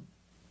more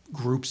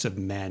groups of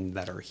men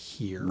that are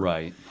here.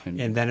 Right.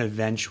 And then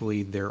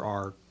eventually there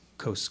are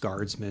Coast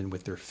Guardsmen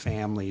with their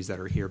families that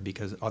are here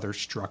because other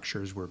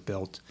structures were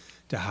built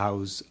to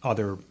house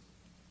other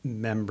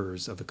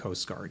members of the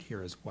Coast Guard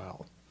here as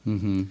well.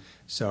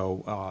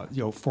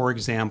 So, for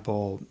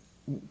example,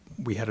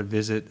 we had a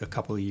visit a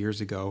couple of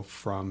years ago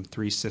from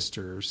three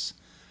sisters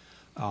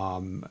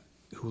who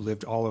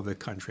lived all over the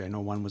country. I know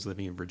one was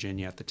living in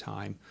Virginia at the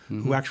time,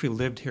 who actually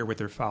lived here with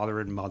their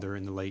father and mother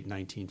in the late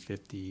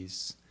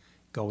 1950s,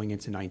 going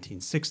into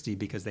 1960,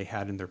 because they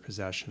had in their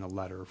possession a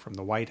letter from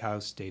the White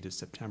House dated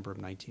September of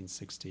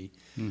 1960,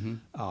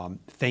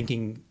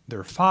 thanking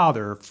their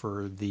father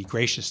for the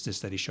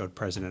graciousness that he showed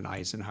President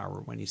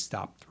Eisenhower when he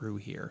stopped through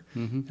here.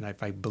 And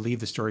if I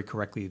believe the story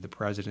correctly, the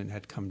president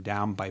had come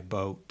down by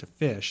boat to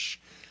fish,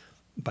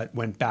 but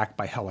went back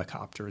by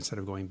helicopter instead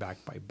of going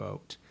back by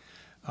boat.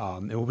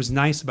 And what was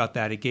nice about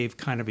that, it gave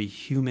kind of a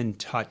human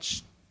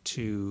touch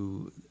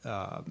to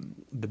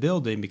the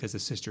building, because the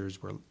sisters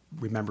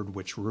remembered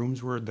which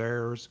rooms were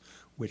theirs,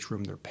 which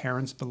room their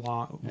parents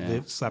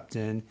slept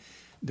in.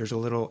 There's a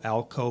little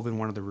alcove in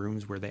one of the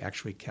rooms where they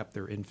actually kept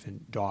their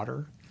infant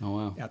daughter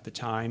at the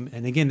time.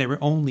 And again, they were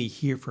only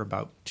here for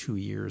about 2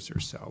 years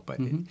or so, but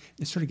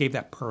it sort of gave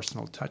that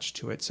personal touch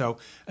to it. So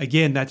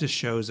again, that just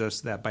shows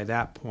us that by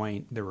that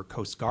point, there were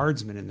Coast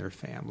Guardsmen and their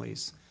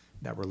families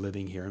that were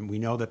living here. And we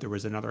know that there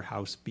was another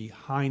house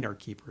behind our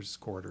keepers'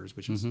 quarters,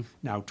 which is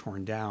now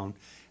torn down,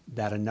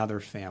 that another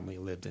family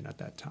lived in at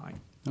that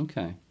time.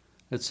 Okay.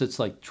 It's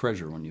like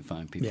treasure when you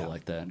find people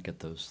like that and get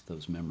those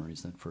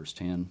memories, that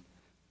firsthand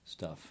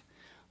stuff.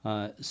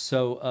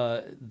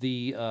 So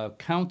the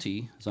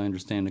county, as I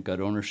understand it, got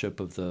ownership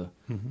of the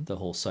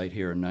whole site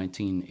here in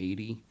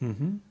 1980.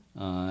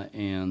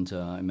 And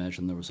I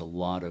imagine there was a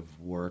lot of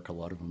work, a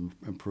lot of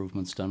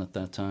improvements done at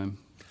that time.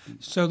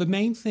 So the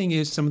main thing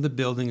is some of the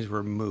buildings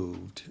were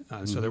moved.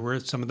 So there were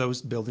some of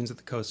those buildings that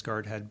the Coast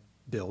Guard had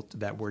built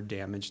that were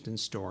damaged in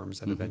storms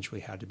that eventually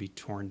had to be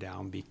torn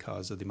down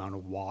because of the amount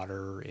of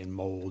water and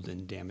mold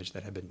and damage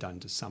that had been done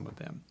to some of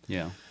them.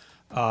 Yeah.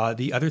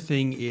 The other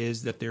thing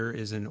is that there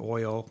is an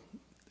oil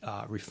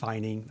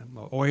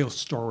oil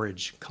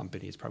storage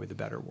company is probably the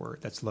better word,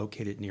 that's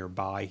located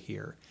nearby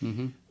here.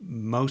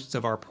 Most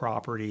of our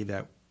property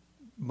that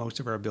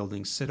most of our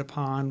buildings sit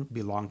upon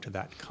belong to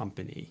that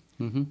company,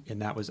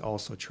 and that was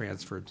also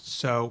transferred.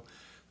 So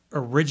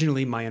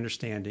originally, my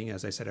understanding,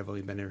 as I said, I've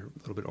only been here a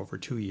little bit over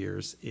 2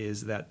 years,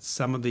 is that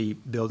some of the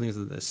buildings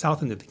at the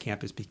south end of the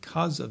campus,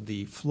 because of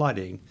the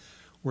flooding,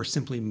 were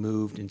simply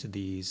moved into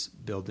these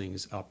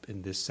buildings up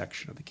in this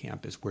section of the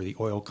campus where the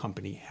oil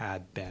company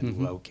had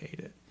been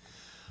located.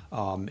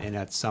 And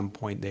at some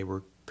point, they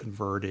were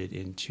converted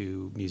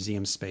into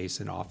museum space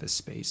and office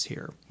space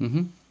here.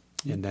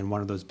 And then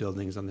one of those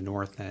buildings on the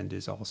north end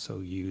is also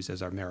used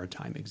as our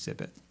maritime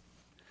exhibit.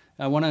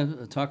 I want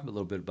to talk a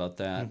little bit about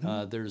that.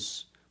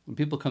 When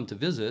people come to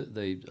visit,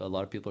 a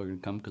lot of people are going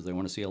to come because they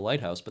want to see a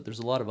lighthouse, but there's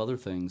a lot of other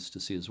things to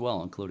see as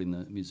well, including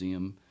the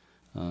museum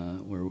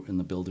in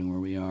the building where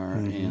we are,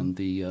 and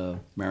the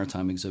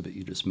maritime exhibit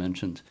you just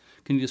mentioned.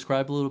 Can you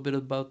describe a little bit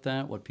about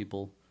that, what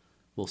people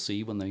will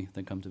see when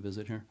they come to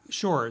visit here?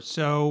 Sure.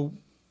 So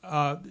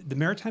the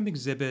maritime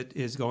exhibit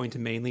is going to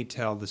mainly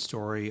tell the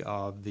story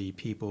of the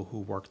people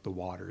who worked the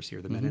waters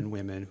here, the men and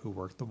women who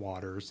worked the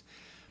waters.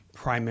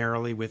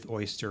 primarily with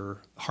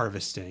oyster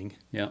harvesting.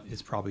 Yeah.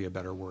 Is probably a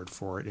better word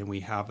for it. And we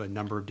have a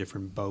number of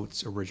different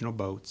boats, original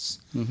boats,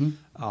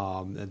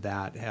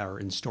 that are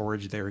in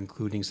storage there,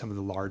 including some of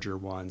the larger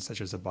ones,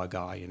 such as a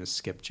bug-eye and a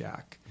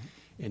skipjack.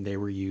 And they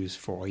were used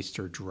for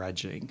oyster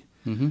dredging.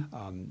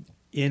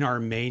 In our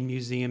main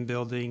museum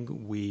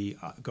building, we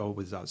go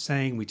without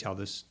saying, we tell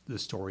the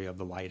story of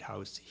the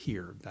lighthouse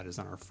here. That is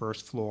on our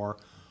first floor.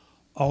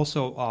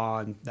 Also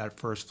on that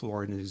first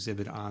floor, an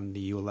exhibit on the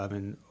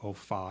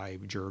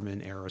U-1105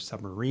 German-era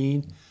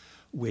submarine,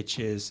 which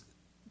is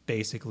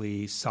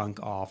basically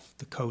sunk off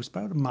the coast,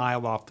 about a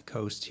mile off the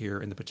coast here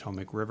in the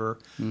Potomac River.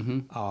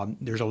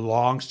 There's a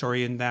long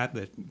story in that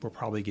we'll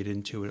probably get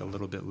into it a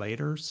little bit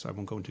later, so I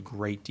won't go into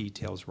great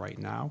details right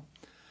now.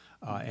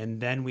 And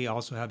then we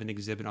also have an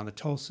exhibit on the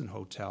Tolson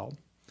Hotel,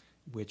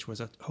 which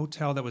was a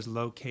hotel that was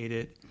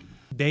located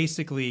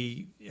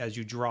basically as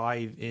you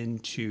drive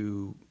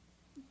into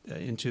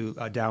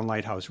down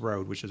Lighthouse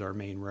Road, which is our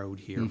main road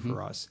here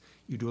for us.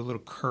 You do a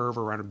little curve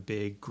around a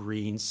big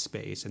green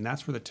space, and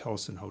that's where the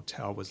Tolson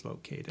Hotel was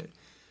located.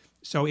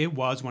 So it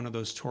was one of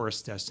those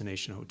tourist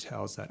destination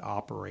hotels that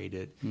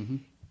operated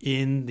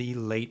in the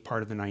late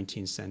part of the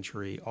 19th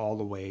century, all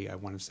the way, I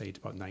want to say, to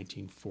about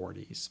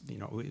 1940s. You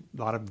know,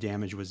 a lot of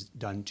damage was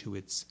done to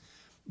its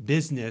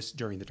business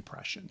during the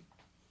Depression.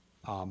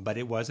 But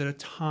it was at a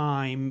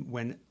time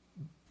when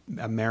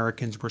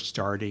Americans were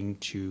starting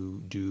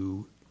to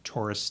do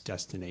tourist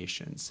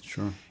destinations.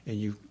 Sure. And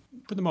you,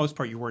 for the most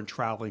part, you weren't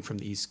traveling from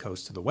the East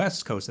Coast to the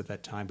West Coast at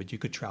that time, but you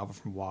could travel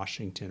from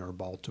Washington or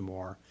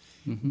Baltimore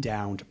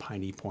down to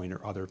Piney Point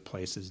or other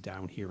places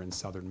down here in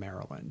southern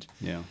Maryland.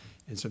 Yeah.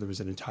 And so there was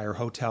an entire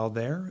hotel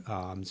there,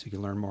 so you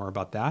can learn more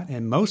about that.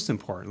 And most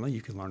importantly,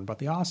 you can learn about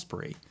the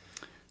osprey.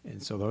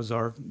 And so those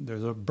are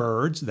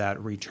birds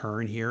that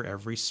return here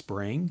every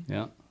spring.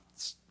 Yeah.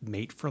 It's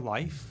mate for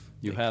life.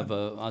 You have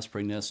a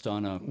osprey nest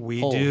on a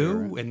We pole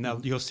do, here.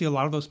 and you'll see a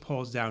lot of those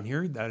poles down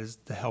here. That is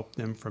to help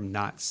them from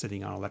not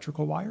sitting on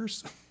electrical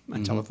wires,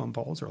 on telephone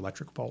poles or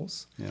electric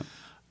poles. Yeah.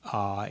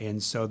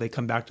 And so they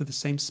come back to the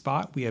same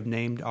spot. We have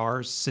named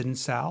ours Sid and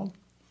Sal.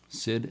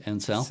 Sid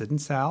and Sal? Sid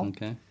and Sal.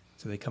 Okay.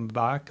 So they come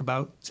back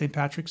about St.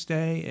 Patrick's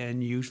Day,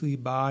 and usually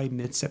by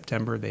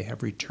mid-September they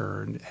have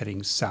returned,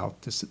 heading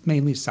south to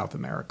mainly South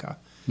America.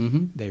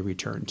 They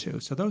return to.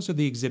 So those are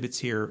the exhibits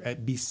here,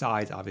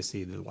 besides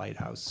obviously the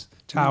Lighthouse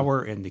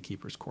Tower and the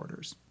Keeper's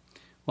Quarters.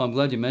 Well, I'm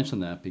glad you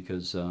mentioned that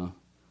because a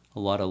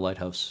lot of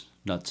lighthouse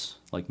nuts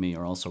like me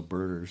are also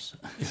birders.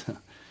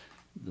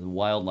 The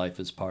wildlife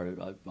is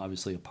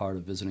obviously a part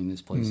of visiting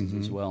these places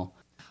as well.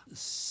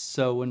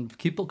 So when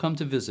people come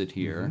to visit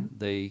here,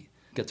 they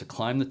get to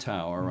climb the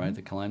tower, right?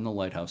 They climb the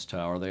Lighthouse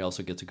Tower. They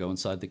also get to go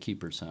inside the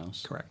Keeper's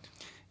house. Correct.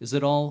 Is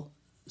it all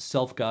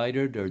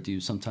self-guided, or do you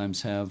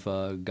sometimes have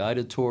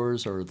guided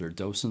tours, or are there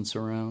docents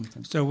around?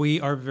 So we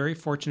are very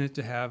fortunate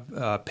to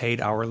have paid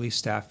hourly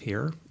staff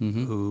here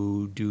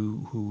who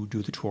do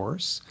the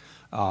tours.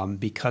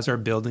 Because our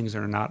buildings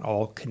are not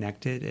all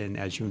connected, and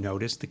as you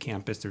noticed, the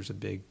campus, there's a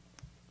big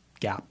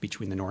gap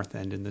between the north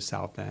end and the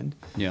south end.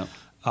 Yeah.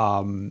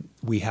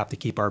 We have to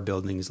keep our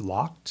buildings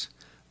locked.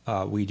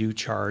 We do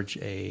charge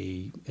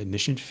a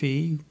admission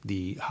fee.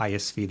 The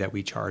highest fee that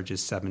we charge is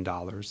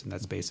 $7, and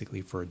that's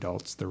basically for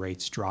adults. The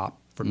rates drop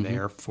from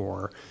there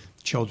for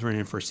children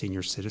and for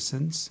senior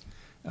citizens,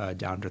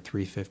 down to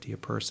 $3.50 a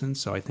person.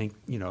 So I think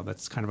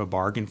that's kind of a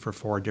bargain for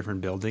 4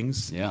 different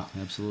buildings. Yeah,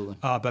 absolutely.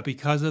 But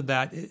because of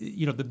that,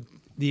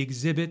 the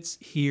exhibits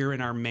here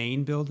in our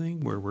main building,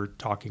 where we're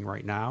talking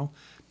right now,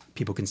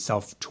 people can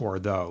self-tour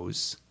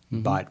those.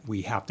 But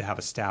we have to have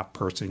a staff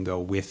person go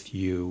with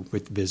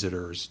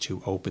visitors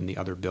to open the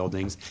other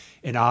buildings.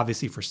 And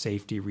obviously for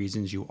safety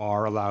reasons, you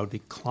are allowed to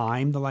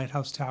climb the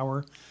Lighthouse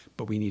Tower,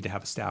 but we need to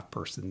have a staff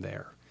person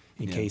there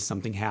in case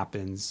something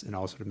happens, and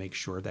also to make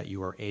sure that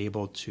you are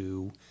able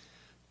to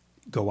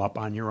go up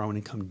on your own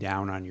and come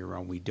down on your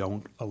own. We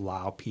don't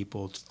allow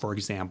people, for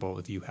example,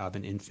 if you have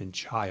an infant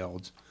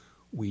child,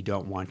 we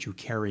don't want you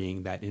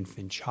carrying that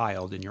infant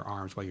child in your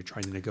arms while you're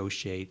trying to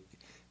negotiate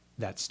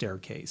that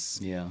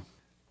staircase. Yeah.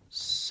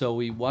 So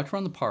we walked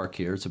around the park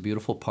here. It's a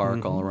beautiful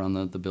park all around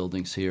the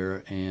buildings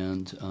here,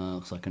 and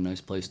looks like a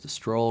nice place to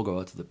stroll, go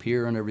out to the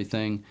pier and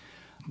everything.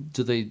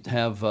 Do they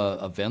have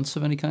events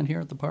of any kind here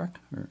at the park?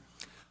 Or?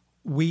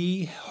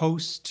 We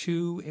host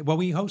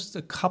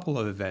a couple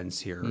of events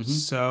here.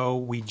 So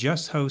we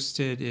just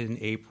hosted in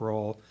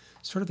April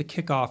sort of the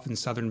kickoff in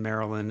Southern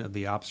Maryland of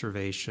the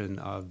observation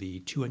of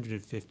the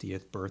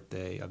 250th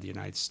birthday of the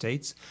United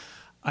States.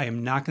 I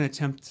am not going to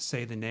attempt to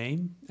say the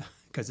name,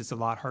 because it's a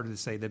lot harder to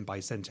say than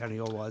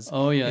bicentennial was in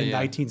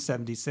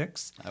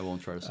 1976. I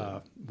won't try to say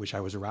that. Which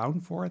I was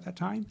around for at that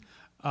time.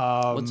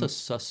 What's a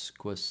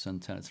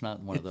sesquicentennial? It's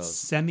not one of those.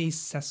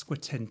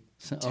 Semi-sesquicentennial,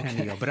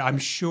 Okay. but I'm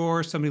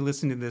sure somebody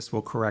listening to this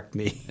will correct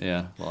me.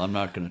 Yeah, well, I'm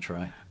not going to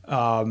try.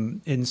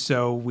 And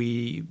so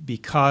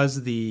because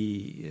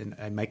and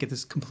I might get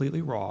this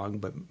completely wrong,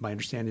 but my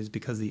understanding is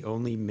because the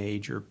only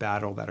major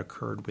battle that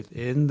occurred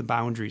within the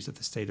boundaries of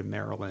the state of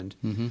Maryland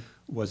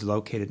was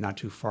located not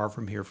too far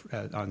from here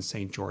on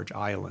St. George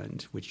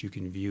Island, which you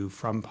can view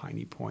from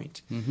Piney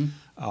Point.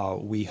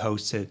 We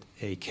hosted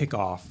a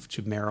kickoff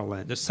to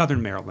Maryland, the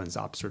Southern Maryland's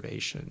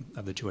observation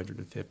of the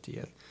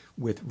 250th,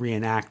 with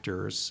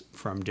reenactors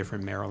from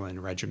different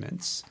Maryland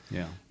regiments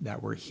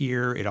that were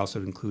here. It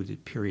also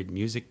included period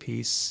music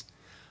piece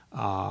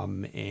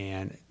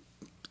and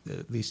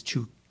at least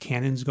 2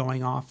 cannons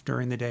going off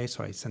during the day.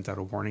 So I sent out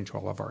a warning to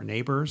all of our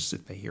neighbors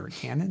if they hear a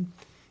cannon.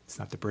 It's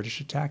not the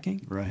British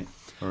attacking. Right.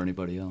 Or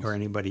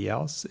anybody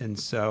else. And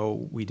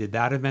so we did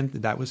that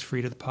event. That was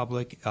free to the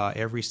public.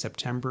 Every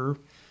September,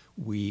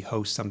 we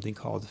host something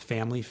called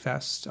Family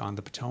Fest on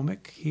the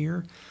Potomac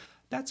here.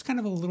 That's kind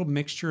of a little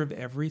mixture of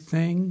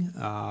everything.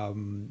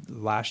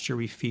 Last year,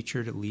 we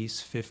featured at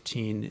least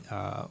 15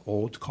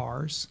 old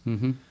cars,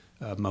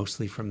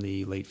 mostly from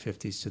the late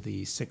 50s to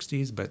the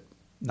 60s. But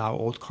now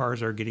old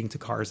cars are getting to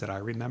cars that I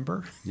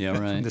remember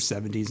from the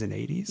 70s and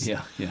 80s.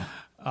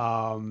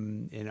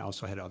 And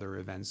also had other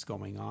events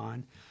going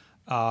on.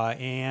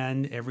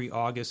 And every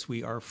August,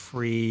 we are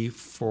free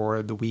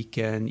for the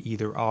weekend,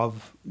 either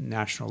of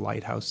National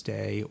Lighthouse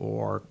Day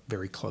or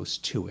very close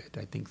to it.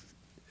 I think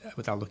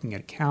without looking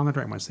at a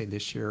calendar, I want to say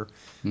this year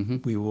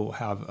we will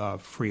have a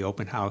free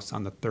open house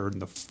on the 3rd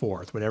and the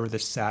 4th, whatever the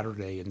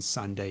Saturday and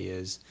Sunday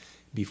is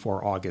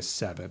before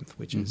August 7th,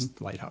 which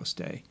is Lighthouse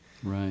Day.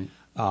 Right.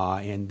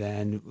 And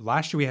then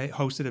last year we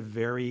hosted a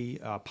very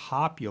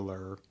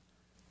popular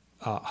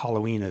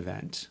Halloween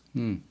event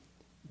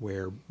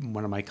where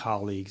one of my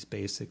colleagues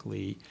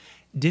basically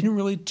didn't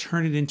really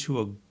turn it into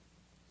a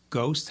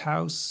ghost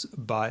house,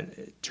 but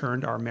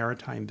turned our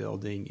maritime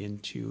building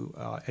into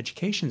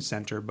education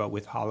center, but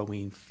with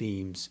Halloween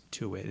themes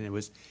to it. And it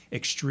was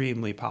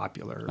extremely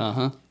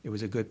popular. It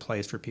was a good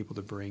place for people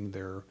to bring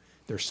their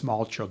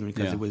small children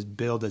because it was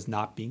billed as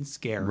not being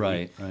scary.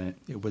 Right.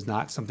 It was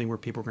not something where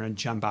people were going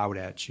to jump out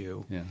at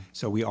you.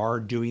 So we are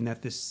doing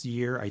that this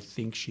year. I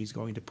think she's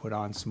going to put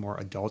on some more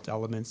adult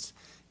elements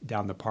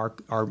down the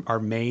park. Our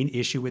main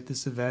issue with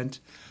this event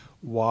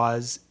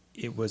was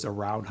it was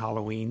around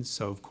Halloween,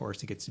 so of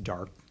course it gets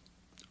dark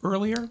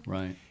earlier.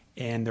 Right.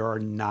 And there are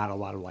not a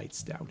lot of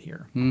lights down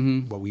here.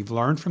 What we've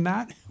learned from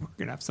that, we're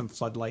going to have some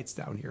floodlights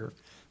down here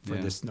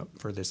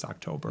for this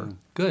October.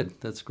 Good.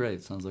 That's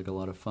great. Sounds like a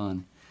lot of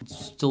fun.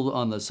 Still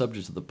on the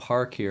subject of the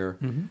park here,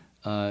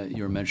 you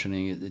were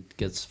mentioning it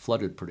gets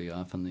flooded pretty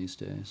often these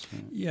days.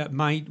 Right? Yeah,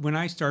 when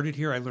I started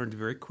here, I learned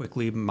very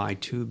quickly my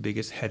 2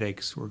 biggest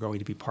headaches were going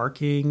to be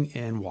parking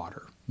and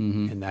water,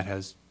 and that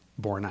has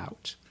borne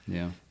out.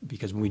 Yeah.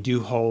 Because when we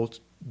do hold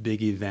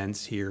big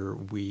events here,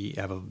 we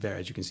have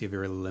as you can see, a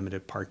very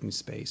limited parking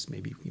space.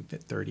 Maybe we can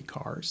fit 30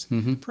 cars.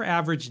 For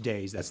average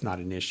days, that's not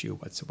an issue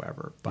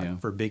whatsoever.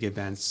 But for big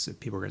events, if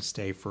people are going to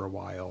stay for a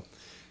while,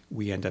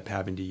 we end up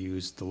having to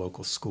use the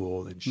local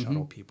school and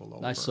shuttle people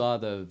over. I saw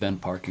the event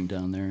parking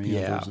down there.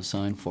 There was a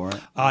sign for it.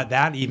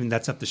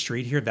 That's up the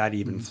street here. That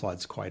even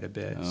floods quite a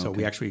bit. Oh, so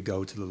we actually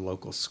go to the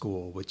local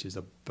school, which is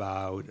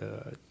about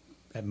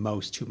at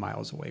most 2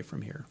 miles away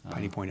from here,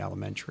 Piney Point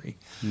Elementary.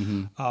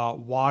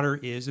 Water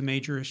is a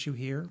major issue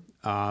here,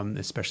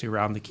 especially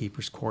around the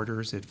keepers'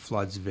 quarters. It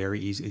floods very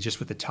easily. Just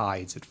with the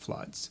tides, it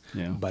floods.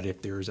 But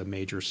if there's a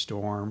major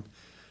storm,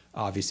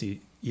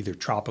 obviously either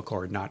tropical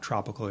or not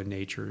tropical in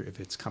nature,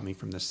 if it's coming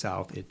from the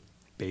south, it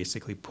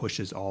basically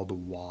pushes all the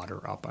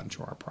water up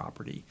onto our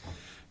property.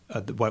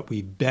 What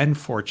we've been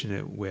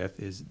fortunate with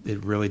is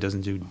it really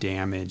doesn't do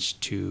damage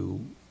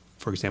to,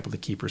 for example, the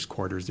keepers'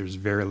 quarters. There's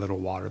very little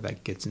water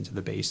that gets into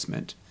the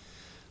basement.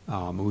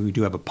 We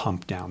do have a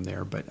pump down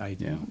there, but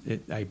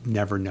I've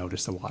never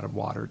noticed a lot of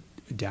water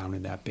down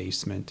in that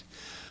basement.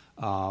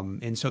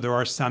 And so there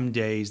are some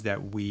days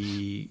that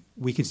we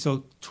can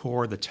still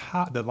tour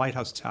the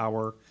lighthouse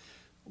tower.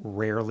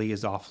 Rarely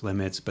is off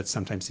limits, but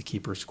sometimes the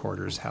keeper's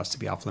quarters has to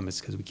be off limits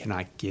because we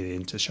cannot get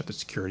in to shut the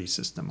security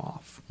system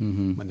off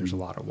when there's a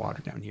lot of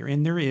water down here.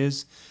 And there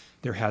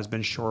has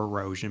been shore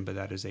erosion, but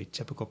that is a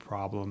typical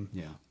problem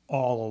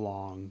all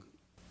along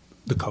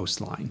the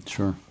coastline.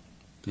 Sure.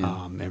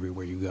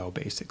 Everywhere you go,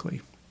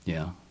 basically.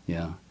 So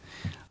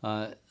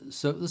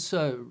let's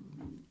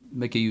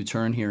make a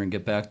U-turn here and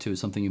get back to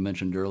something you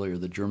mentioned earlier,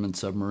 the German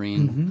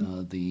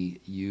submarine, the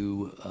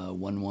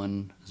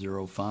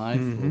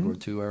U-1105, World War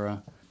II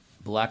era.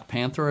 Black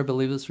Panther, I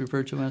believe it's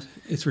referred to as?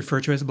 It's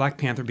referred to as a Black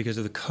Panther because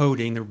of the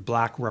coating, the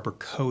black rubber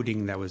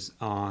coating that was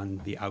on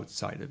the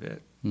outside of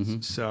it.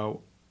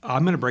 So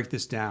I'm going to break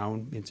this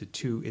down into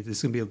 2. This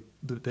is going to be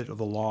a bit of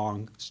a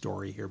long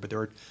story here, but there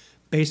are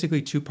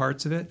basically 2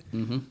 parts of it.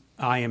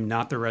 I am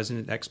not the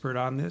resident expert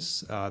on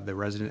this. The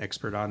resident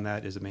expert on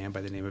that is a man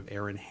by the name of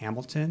Aaron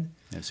Hamilton.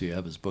 So you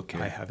have his book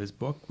here. I have his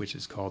book, which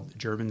is called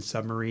German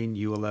Submarine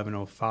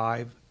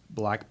U-1105,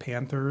 Black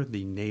Panther,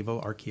 The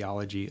Naval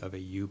Archaeology of a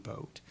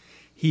U-Boat.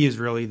 He is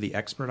really the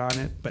expert on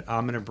it, but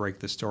I'm going to break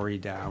the story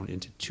down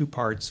into 2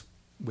 parts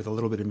with a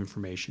little bit of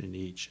information in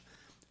each.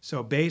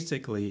 So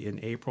basically,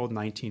 in April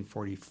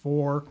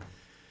 1944,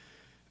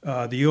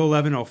 the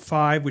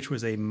U-1105, which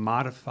was a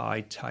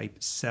modified Type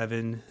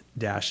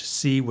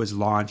 7-C, was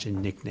launched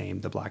and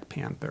nicknamed the Black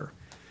Panther.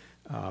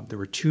 There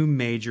were two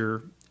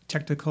major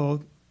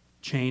technical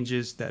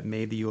changes that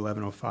made the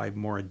U-1105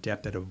 more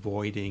adept at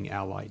avoiding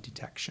Allied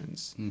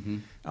detections.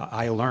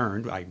 I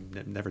learned,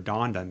 it never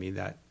dawned on me,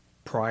 that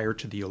prior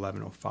to the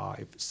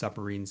U-1105,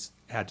 submarines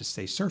had to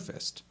stay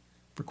surfaced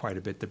for quite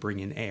a bit to bring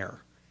in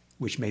air,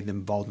 which made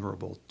them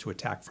vulnerable to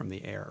attack from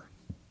the air.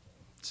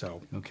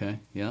 So, okay,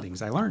 yeah,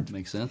 things I learned.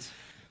 Makes sense.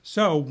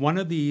 So one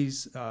of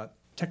these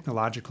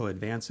technological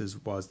advances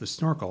was the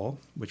snorkel,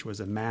 which was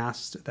a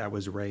mast that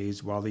was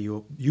raised while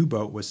the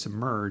U-boat was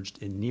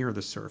submerged and near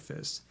the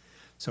surface.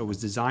 So it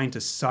was designed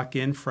to suck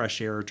in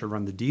fresh air to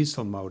run the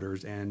diesel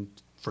motors and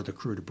for the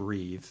crew to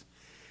breathe,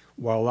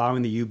 while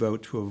allowing the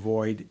U-boat to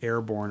avoid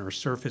airborne or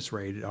surface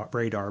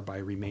radar by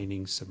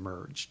remaining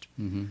submerged.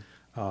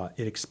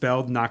 It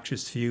expelled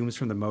noxious fumes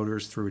from the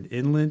motors through an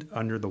inlet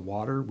under the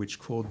water, which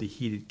cooled the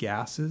heated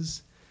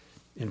gases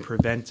and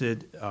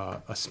prevented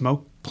a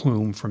smoke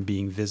plume from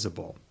being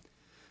visible.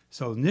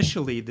 So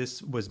initially,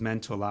 this was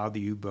meant to allow the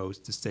U-boats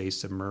to stay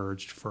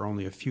submerged for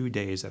only a few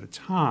days at a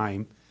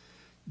time,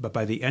 but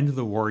by the end of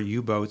the war,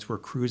 U-boats were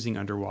cruising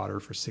underwater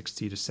for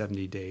 60 to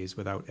 70 days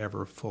without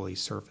ever fully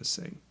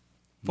surfacing.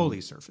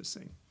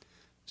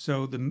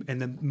 So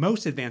the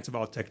most advanced of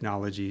all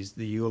technologies,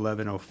 the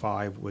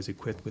U-1105 was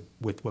equipped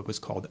with what was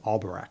called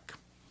Albrecht,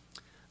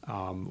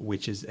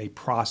 which is a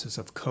process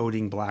of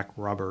coating black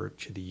rubber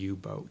to the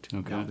U-boat.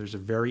 Okay. Now, there's a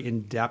very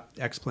in-depth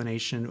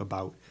explanation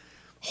about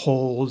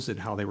holes and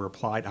how they were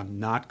applied. I'm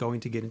not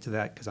going to get into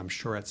that because I'm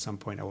sure at some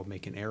point I will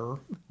make an error.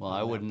 Well,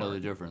 I wouldn't know the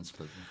difference,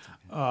 but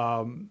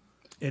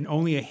And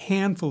only a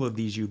handful of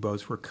these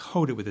U-boats were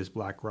coated with this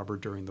black rubber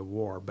during the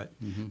war. But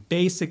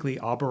basically,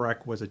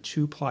 Albrecht was a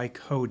two-ply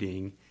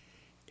coating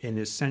and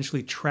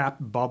essentially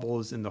trapped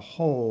bubbles in the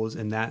holes,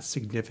 and that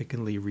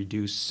significantly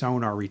reduced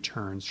sonar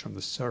returns from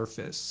the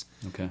surface.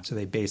 Okay. So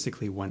they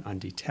basically went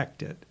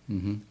undetected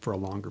for a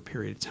longer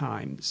period of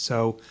time.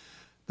 So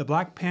the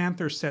Black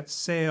Panther set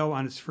sail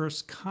on its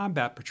first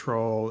combat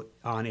patrol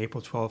on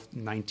April 12,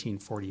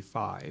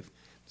 1945.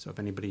 So if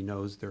anybody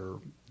knows their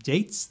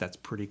dates, that's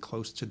pretty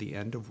close to the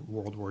end of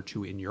World War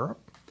II in Europe.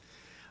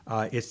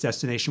 Its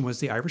destination was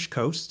the Irish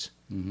coast,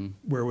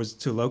 where it was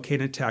to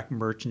locate and attack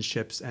merchant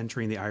ships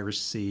entering the Irish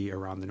Sea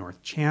around the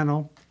North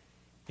Channel.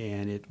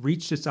 And it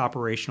reached its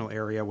operational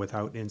area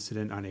without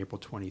incident on April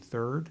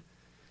 23rd,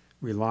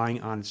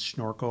 relying on its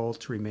snorkel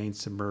to remain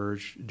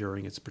submerged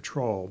during its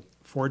patrol.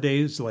 4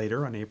 days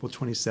later, on April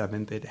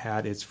 27th, it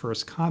had its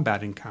first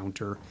combat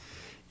encounter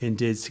and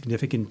did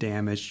significant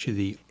damage to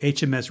the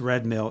HMS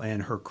Red Mill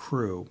and her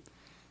crew.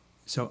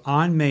 So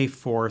on May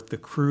 4th, the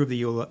crew of the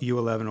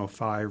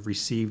U-1105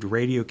 received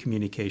radio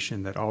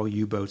communication that all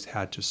U-boats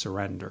had to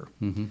surrender.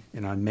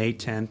 And on May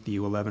 10th, the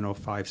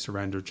U-1105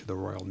 surrendered to the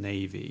Royal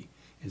Navy.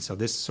 And so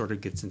this sort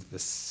of gets into the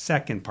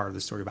second part of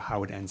the story about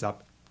how it ends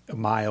up a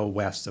mile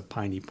west of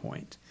Piney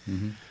Point.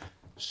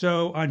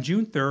 So on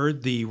June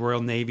 3rd, the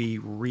Royal Navy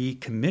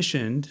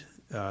recommissioned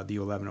the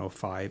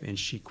U-1105, and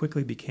she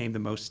quickly became the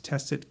most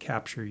tested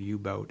capture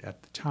U-boat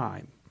at the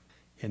time.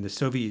 And the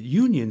Soviet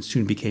Union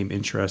soon became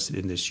interested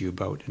in this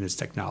U-boat and its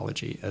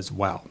technology as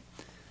well.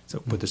 So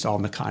put this all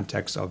in the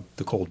context of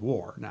the Cold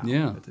War now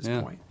at this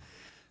point.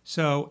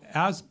 So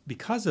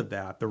because of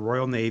that, the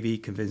Royal Navy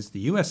convinced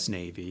the U.S.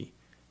 Navy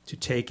to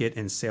take it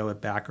and sail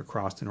it back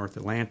across the North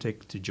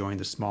Atlantic to join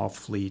the small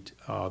fleet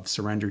of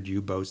surrendered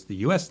U-boats the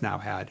U.S. now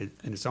had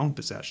in its own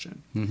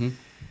possession,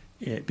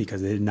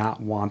 because they did not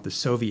want the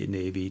Soviet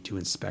Navy to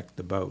inspect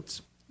the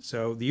boats.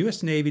 So the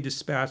U.S. Navy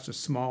dispatched a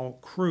small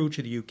crew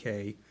to the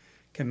U.K.,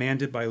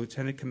 commanded by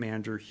Lieutenant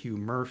Commander Hugh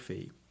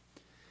Murphy.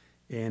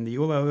 And the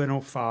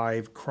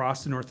U-1105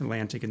 crossed the North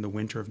Atlantic in the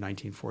winter of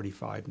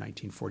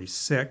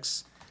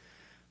 1945-1946.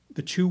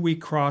 The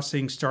 2-week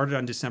crossing started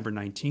on December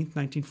 19th,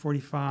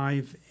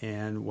 1945,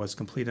 and was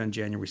completed on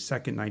January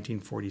 2nd,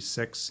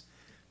 1946,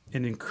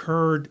 and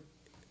incurred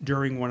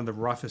during one of the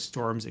roughest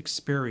storms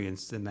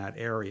experienced in that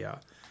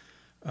area.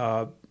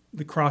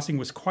 The crossing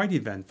was quite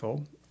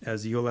eventful,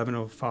 as the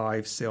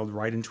U-1105 sailed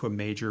right into a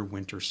major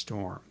winter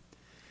storm.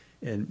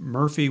 And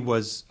Murphy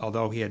was,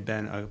 although he had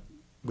been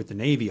with the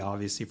Navy,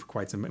 obviously, for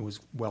quite some time, was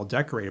well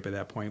decorated by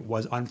that point,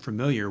 was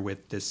unfamiliar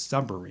with this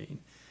submarine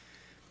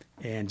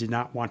and did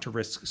not want to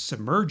risk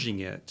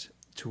submerging it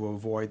to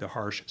avoid the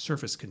harsh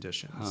surface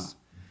conditions.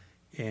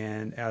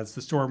 And as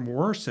the storm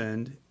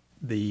worsened,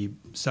 the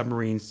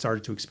submarine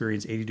started to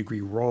experience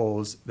 80-degree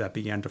rolls that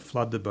began to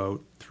flood the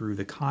boat through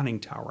the conning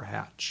tower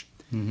hatch.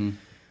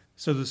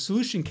 So the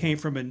solution came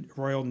from a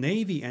Royal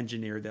Navy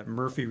engineer that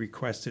Murphy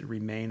requested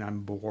remain on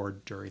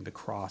board during the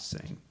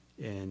crossing.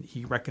 And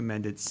he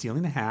recommended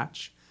sealing the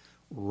hatch,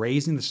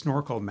 raising the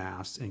snorkel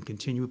mast, and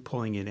continue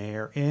pulling in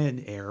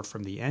air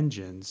from the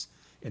engines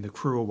and the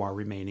crew while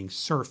remaining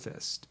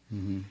surfaced.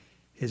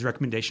 His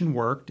recommendation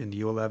worked, and the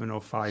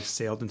U-1105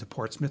 sailed into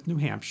Portsmouth, New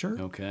Hampshire.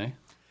 okay.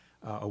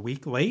 A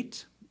week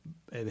late,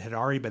 it had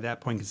already by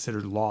that point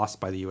considered lost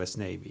by the U.S.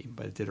 Navy,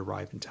 but it did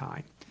arrive in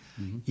time.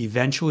 Mm-hmm.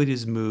 Eventually, it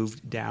is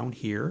moved down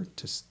here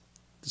to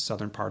the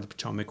southern part of the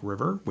Potomac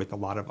River with a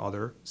lot of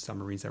other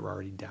submarines that were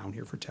already down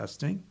here for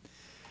testing.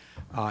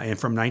 And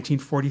from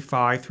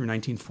 1945 through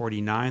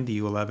 1949, the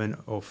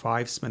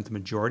U-1105 spent the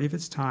majority of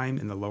its time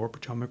in the lower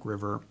Potomac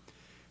River,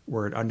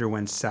 where it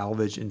underwent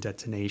salvage and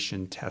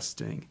detonation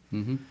testing.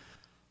 Mm-hmm.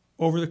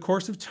 Over the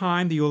course of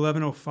time, the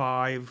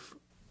U-1105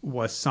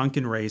 was sunk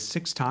and raised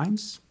 6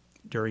 times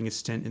during its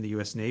stint in the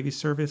U.S. Navy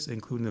service,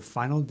 including the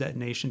final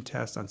detonation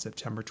test on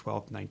September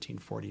 12,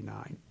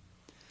 1949.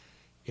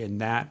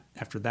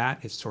 After that,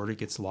 it sort of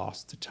gets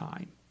lost to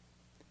time,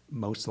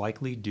 most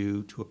likely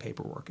due to a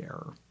paperwork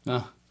error.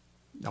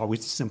 Always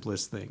the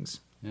simplest things.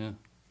 Yeah.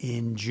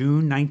 In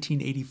June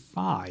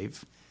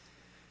 1985,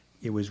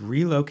 it was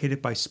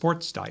relocated by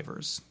sports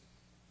divers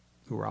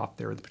who were out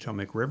there in the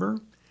Potomac River.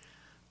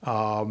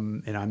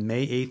 And on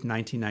May 8th,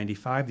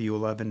 1995, the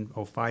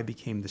U-1105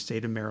 became the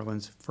state of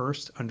Maryland's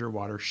first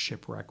underwater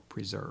shipwreck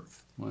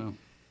preserve. Wow.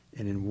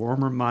 And in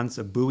warmer months,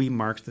 a buoy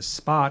marks the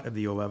spot of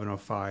the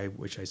U-1105,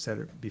 which I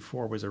said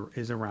before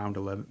is around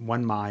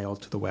 1 mile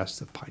to the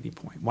west of Piney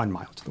Point. 1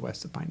 mile to the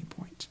west of Piney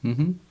Point.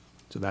 Mm-hmm.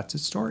 So that's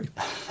its story.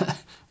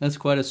 That's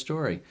quite a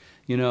story.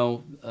 You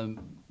know,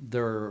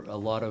 there are a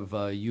lot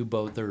of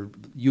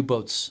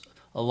U-boats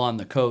along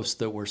the coast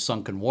that were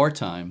sunk in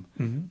wartime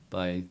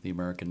by the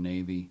American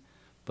Navy,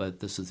 but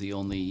this is the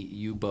only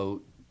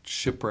U-boat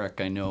shipwreck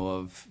I know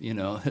of. You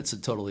know, it's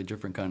a totally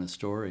different kind of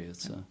story.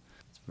 It's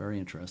very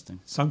interesting.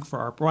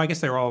 I guess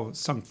they were all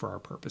sunk for our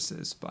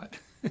purposes, but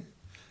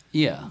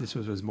yeah, this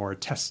was more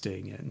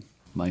testing. And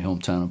my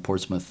hometown of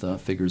Portsmouth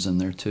figures in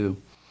there too.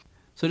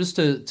 So just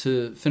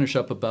to finish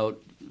up about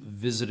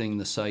visiting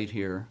the site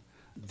here,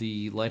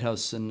 the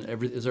lighthouse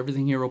is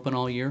everything here open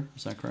all year?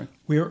 Is that correct?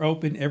 We are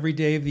open every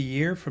day of the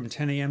year from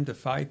 10 a.m. to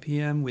 5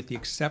 p.m. with the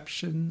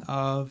exception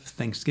of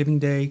Thanksgiving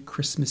Day,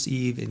 Christmas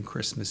Eve, and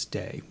Christmas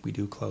Day. We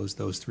do close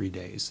those 3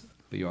 days.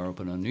 But you are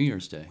open on New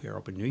Year's Day. We are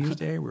open New Year's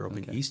Day. We're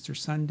open Okay. Easter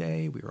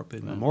Sunday. We're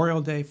open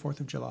Memorial Day,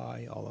 4th of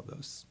July, all of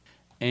those.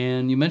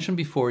 And you mentioned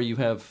before you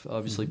have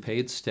obviously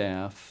paid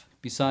staff.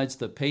 Besides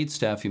the paid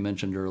staff you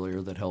mentioned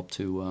earlier that help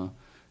to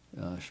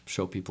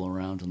show people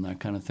around and that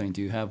kind of thing,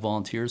 do you have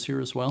volunteers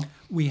here as well?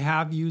 We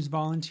have used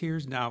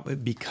volunteers. Now,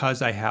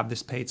 because I have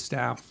this paid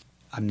staff,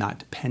 I'm not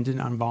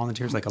dependent on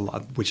volunteers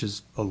which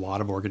is a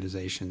lot of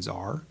organizations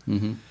are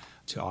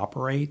to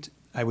operate.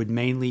 I would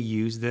mainly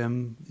use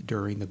them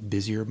during the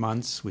busier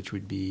months, which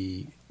would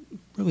be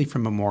really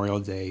from Memorial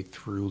Day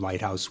through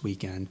Lighthouse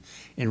weekend,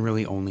 and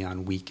really only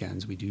on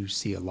weekends. We do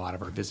see a lot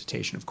of our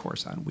visitation, of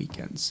course, on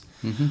weekends.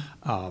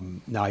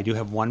 Now, I do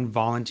have one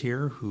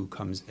volunteer who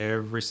comes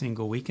every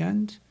single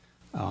weekend,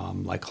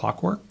 like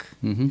clockwork,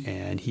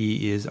 and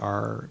he is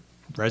our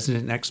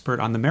resident expert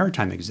on the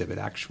maritime exhibit,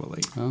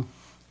 actually. Oh.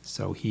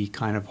 So he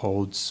kind of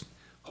holds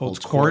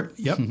court.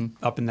 Yep,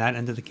 up in that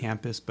end of the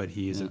campus, but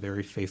he is a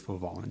very faithful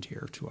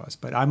volunteer to us.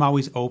 But I'm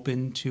always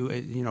open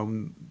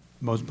to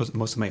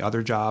most of my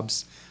other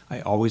jobs, I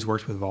always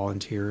worked with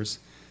volunteers,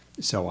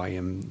 so I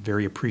am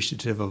very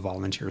appreciative of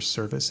volunteer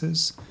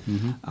services.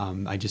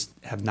 I just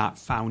have not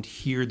found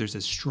here there's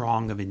as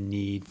strong of a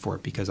need for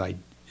it because I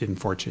am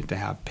fortunate to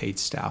have paid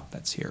staff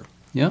that's here.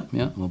 Yeah.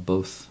 Well,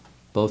 both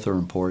are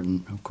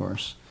important, of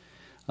course.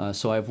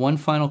 So I have one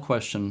final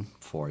question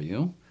for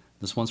you.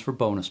 This one's for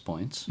bonus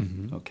points.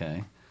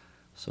 Okay.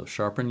 So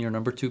sharpen your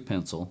number 2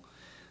 pencil.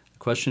 The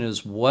question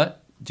is,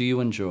 what do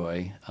you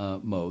enjoy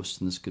most?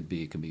 And this could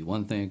be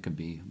one thing, it could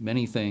be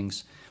many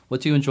things.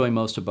 What do you enjoy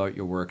most about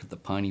your work at the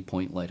Piney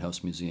Point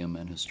Lighthouse Museum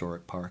and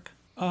Historic Park?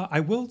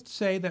 I will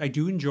say that I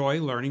do enjoy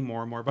learning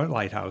more and more about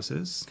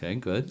lighthouses. Okay,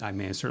 good. I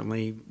mean,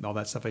 certainly all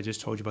that stuff I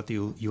just told you about the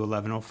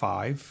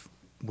U-1105,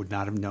 would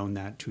not have known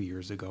that 2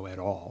 years ago at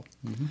all.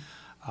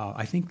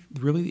 I think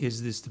really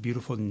is the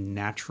beautiful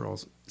natural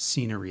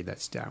scenery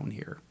that's down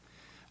here.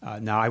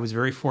 Now, I was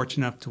very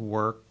fortunate enough to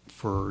work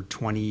for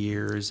 20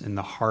 years in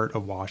the heart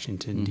of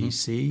Washington,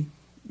 D.C.,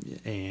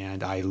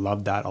 and I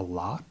loved that a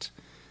lot.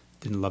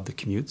 Didn't love the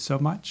commute so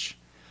much.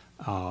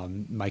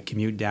 My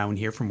commute down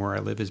here from where I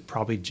live is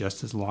probably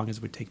just as long as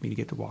it would take me to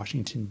get to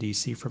Washington,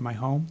 D.C. from my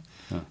home.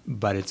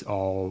 But it's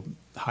all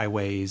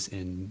highways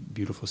and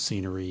beautiful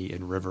scenery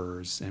and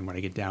rivers. And when I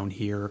get down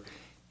here,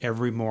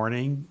 every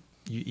morning,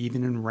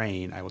 even in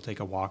rain, I will take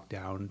a walk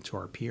down to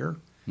our pier.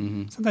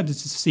 Sometimes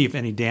it's to see if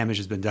any damage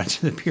has been done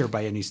to the pier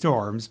by any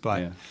storms,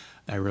 but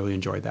I really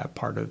enjoy that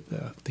part of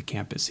the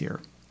campus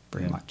here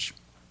very much.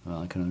 Well,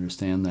 I can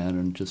understand that,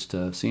 and just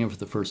seeing it for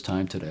the first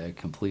time today, I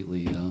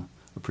completely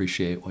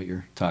appreciate what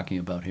you're talking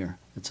about here.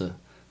 It's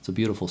a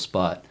beautiful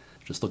spot.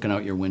 Just looking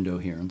out your window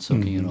here and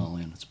soaking it all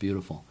in. It's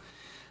beautiful.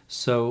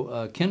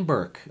 So, Ken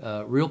Burke,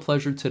 real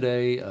pleasure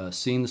today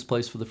seeing this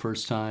place for the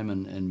first time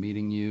and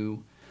meeting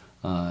you.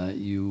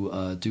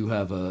 You do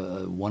have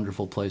a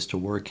wonderful place to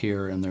work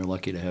here, and they're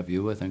lucky to have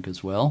you, I think,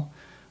 as well.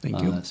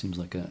 Thank you. That seems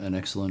like an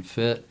excellent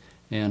fit.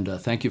 And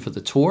thank you for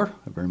the tour.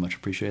 I very much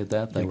appreciate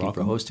that. Thank you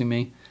for hosting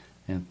me.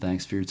 And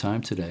thanks for your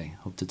time today.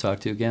 Hope to talk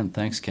to you again.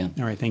 Thanks, Ken.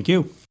 All right. Thank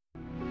you.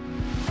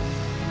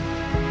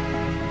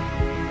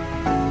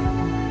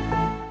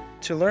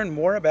 To learn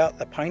more about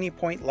the Piney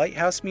Point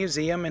Lighthouse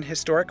Museum and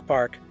Historic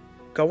Park,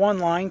 go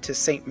online to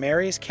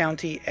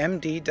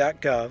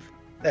stmaryscountymd.gov.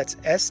 That's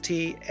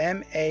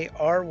STMARYS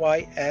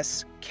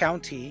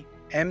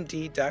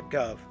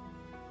county.md.gov.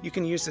 You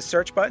can use the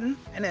search button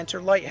and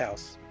enter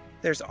Lighthouse.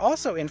 There's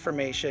also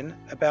information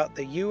about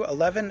the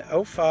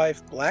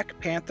U-1105 Black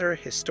Panther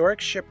Historic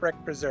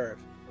Shipwreck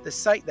Preserve, the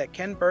site that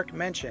Ken Burke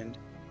mentioned,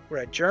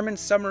 where a German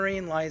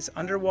submarine lies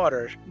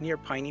underwater near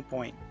Piney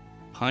Point.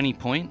 Piney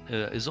Point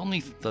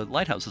the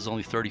lighthouse is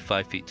only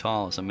 35 feet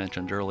tall, as I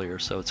mentioned earlier,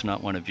 so it's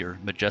not one of your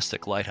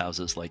majestic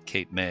lighthouses like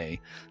Cape May,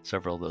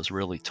 several of those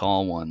really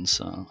tall ones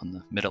on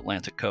the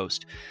mid-Atlantic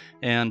coast.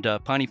 And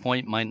Piney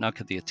Point might not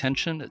get the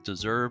attention it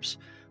deserves,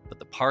 but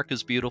the park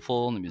is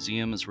beautiful and the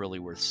museum is really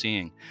worth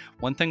seeing.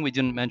 One thing we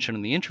didn't mention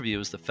in the interview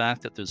is the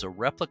fact that there's a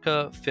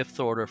replica fifth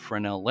order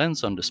Fresnel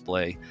lens on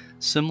display,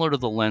 similar to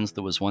the lens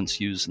that was once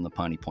used in the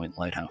Piney Point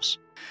Lighthouse.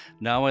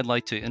 Now I'd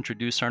like to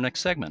introduce our next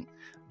segment.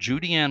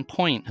 Judianne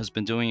Point has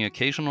been doing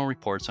occasional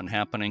reports on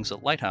happenings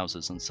at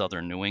lighthouses in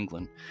southern New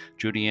England.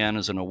 Judianne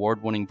is an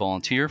award-winning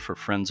volunteer for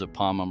Friends of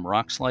Palm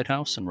Rocks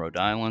Lighthouse in Rhode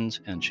Island,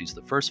 and she's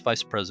the first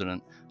vice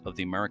president of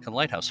the American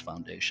Lighthouse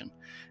Foundation.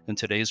 In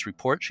today's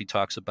report, she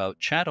talks about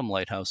Chatham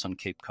Lighthouse on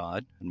Cape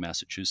Cod in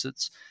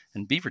Massachusetts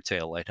and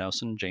Beavertail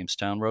Lighthouse in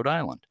Jamestown, Rhode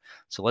Island.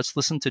 So let's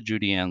listen to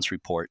Judianne's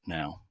report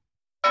now.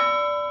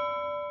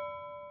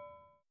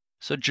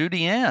 So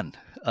Judianne,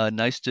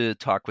 nice to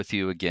talk with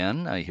you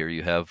again. I hear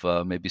you have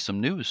maybe some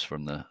news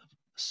from the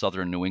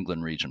southern New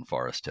England region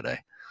for us today.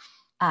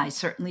 I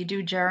certainly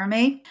do,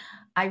 Jeremy.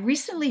 I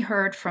recently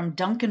heard from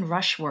Duncan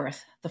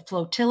Rushworth, the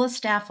flotilla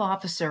staff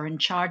officer in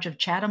charge of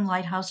Chatham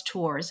Lighthouse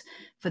tours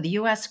for the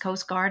U.S.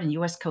 Coast Guard and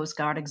U.S. Coast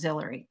Guard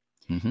Auxiliary.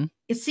 Mm-hmm.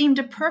 It seemed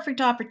a perfect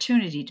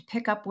opportunity to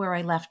pick up where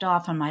I left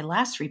off on my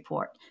last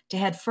report, to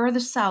head further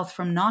south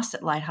from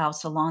Nauset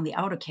Lighthouse along the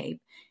Outer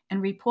Cape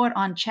and report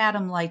on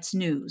Chatham Light's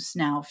news.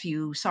 Now, if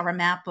you saw a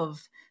map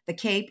of the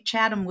Cape,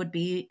 Chatham would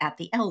be at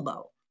the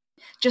elbow.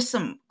 Just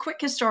some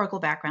quick historical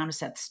background to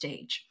set the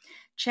stage.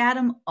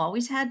 Chatham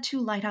always had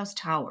two lighthouse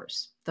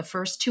towers. The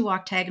first two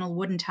octagonal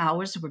wooden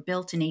towers were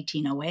built in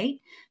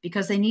 1808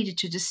 because they needed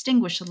to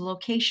distinguish the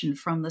location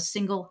from the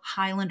single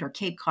Highland or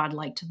Cape Cod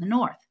light to the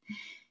north.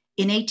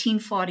 In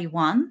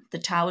 1841, the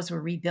towers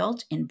were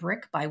rebuilt in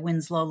brick by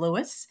Winslow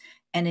Lewis,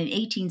 and in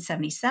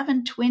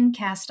 1877, twin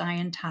cast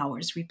iron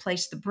towers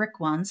replaced the brick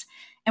ones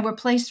and were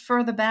placed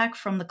further back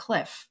from the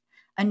cliff.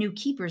 A new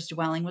keeper's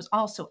dwelling was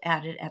also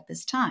added at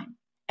this time.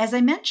 As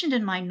I mentioned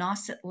in my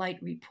Nauset Light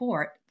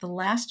report, the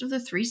last of the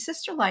three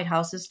sister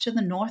lighthouses to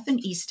the north and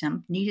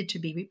eastham needed to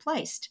be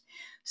replaced.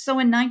 So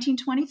in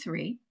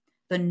 1923,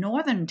 the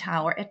northern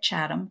tower at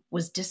Chatham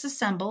was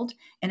disassembled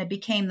and it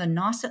became the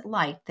Nauset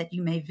Light that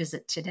you may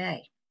visit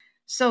today.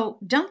 So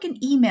Duncan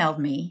emailed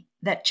me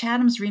that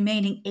Chatham's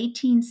remaining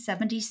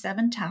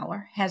 1877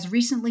 tower has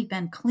recently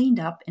been cleaned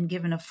up and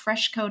given a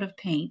fresh coat of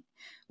paint,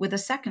 with a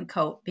second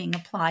coat being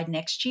applied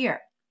next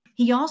year.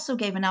 He also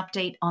gave an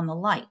update on the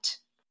light.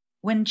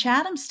 When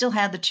Chatham still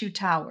had the two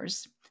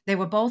towers, they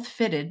were both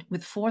fitted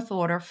with fourth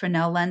order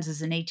Fresnel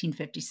lenses in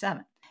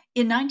 1857.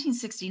 In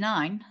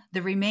 1969,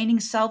 the remaining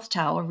south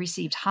tower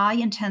received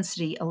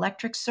high-intensity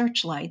electric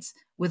searchlights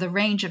with a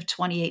range of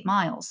 28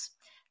 miles.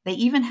 They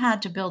even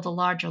had to build a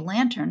larger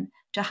lantern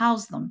to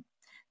house them.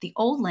 The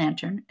old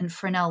lantern and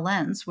Fresnel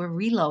lens were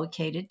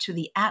relocated to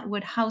the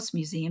Atwood House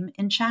Museum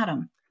in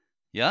Chatham.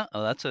 Yeah,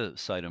 that's a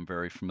site I'm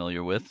very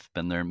familiar with.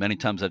 Been there many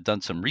times. I've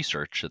done some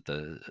research at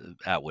the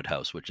Atwood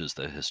House, which is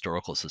the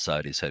Historical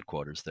Society's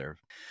headquarters there.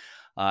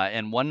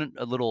 And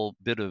a little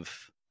bit of,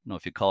 I don't know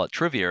if you call it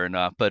trivia or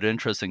not, but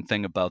interesting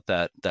thing about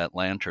that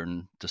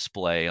lantern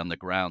display on the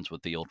grounds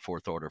with the old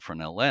fourth order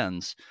Fresnel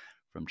lens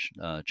from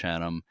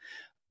Chatham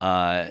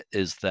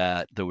is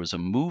that there was a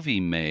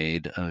movie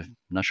made, I'm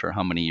not sure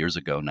how many years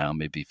ago now,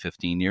 maybe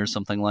 15 years,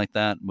 something like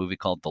that, a movie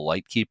called The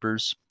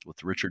Lightkeepers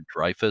with Richard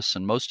Dreyfuss.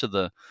 And most of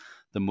the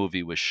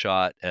movie was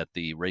shot at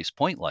the Race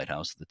Point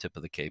Lighthouse at the tip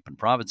of the Cape in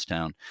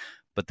Provincetown.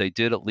 But they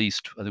did at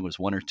least, I think it was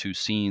one or two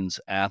scenes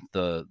at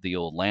the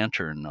old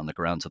lantern on the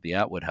grounds of the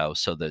Atwood House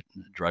so that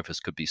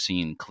Dreyfuss could be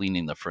seen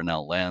cleaning the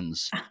Fresnel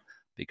lens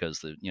because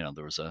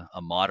there was a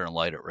modern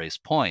light at Race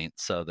Point,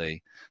 so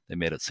they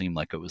made it seem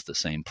like it was the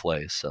same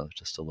place. So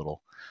just a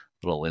little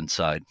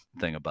inside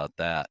thing about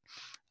that.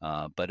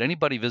 But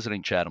anybody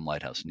visiting Chatham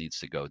Lighthouse needs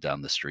to go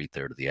down the street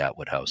there to the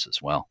Atwood House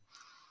as well.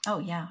 Oh,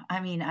 yeah.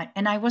 I mean,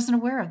 I wasn't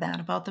aware of that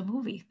about the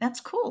movie. That's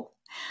cool.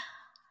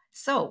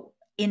 So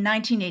in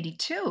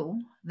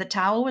 1982, the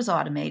tower was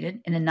automated,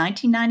 and in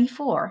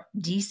 1994,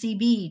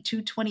 DCB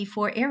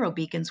 224 aero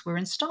beacons were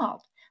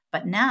installed.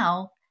 But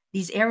now,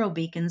 these aero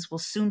beacons will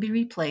soon be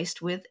replaced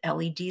with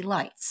LED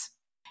lights.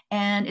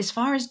 And as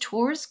far as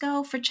tours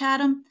go for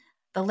Chatham,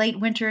 the late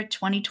winter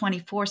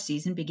 2024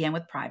 season began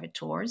with private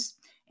tours.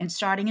 And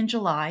starting in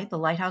July, the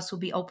lighthouse will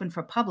be open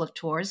for public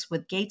tours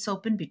with gates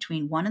open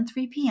between 1 and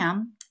 3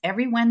 p.m.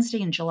 every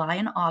Wednesday in July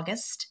and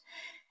August,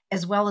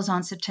 as well as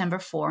on September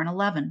 4 and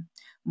 11.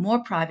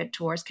 More private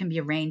tours can be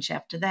arranged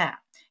after that.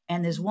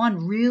 And there's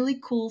one really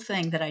cool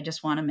thing that I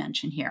just want to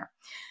mention here.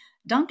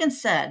 Duncan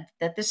said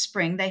that this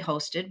spring they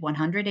hosted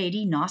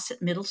 180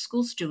 Nauset Middle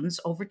School students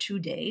over 2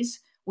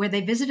 days, where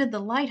they visited the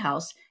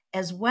lighthouse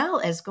as well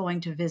as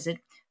going to visit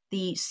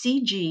the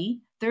CG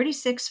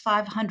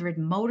 36500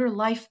 motor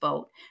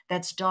lifeboat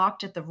that's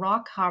docked at the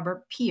Rock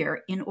Harbor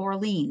Pier in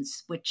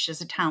Orleans, which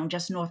is a town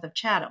just north of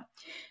Chatham.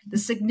 The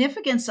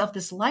significance of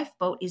this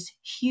lifeboat is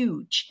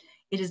huge.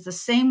 It is the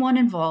same one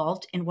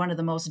involved in one of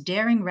the most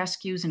daring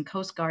rescues in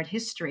Coast Guard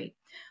history.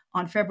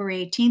 On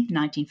February 18,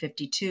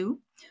 1952,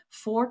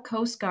 4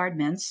 Coast Guard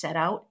men set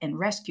out and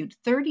rescued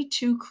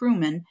 32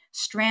 crewmen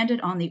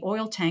stranded on the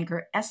oil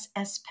tanker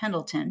SS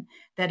Pendleton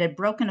that had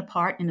broken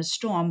apart in a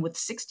storm with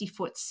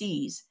 60-foot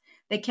seas.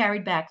 They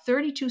carried back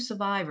 32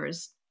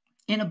 survivors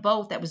in a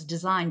boat that was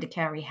designed to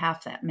carry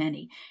half that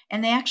many.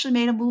 And they actually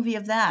made a movie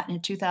of that in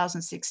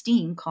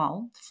 2016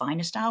 called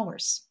Finest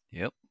Hours.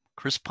 Yep.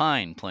 Chris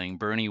Pine playing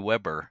Bernie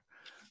Weber,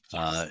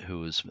 Yes.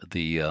 who was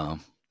the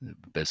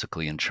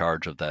basically in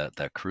charge of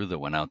that crew that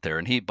went out there.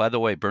 And he, by the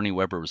way, Bernie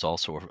Weber was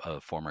also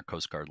a former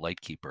Coast Guard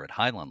lightkeeper at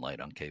Highland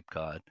Light on Cape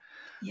Cod.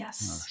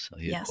 Yes. So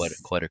he had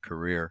Yes. quite a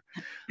career.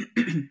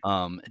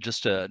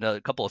 Just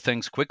a couple of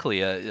things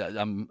quickly.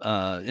 I'm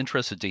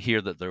interested to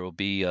hear that there will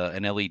be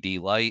an LED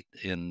light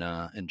in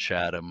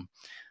Chatham.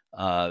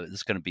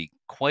 It's going to be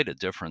quite a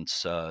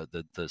difference.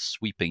 The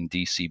sweeping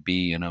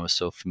DCB, and I was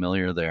so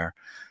familiar there.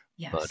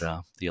 Yes. But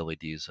the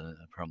LEDs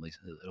probably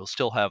it'll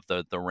still have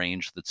the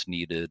range that's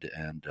needed,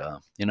 and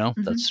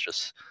that's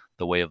just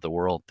the way of the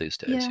world these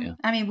days. Yeah.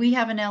 I mean, we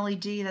have an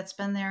LED that's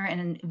been there,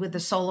 and with the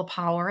solar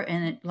power,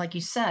 and it, like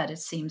you said, it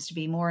seems to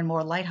be more and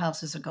more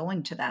lighthouses are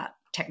going to that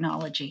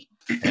technology.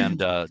 And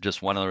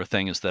just one other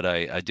thing is that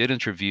I did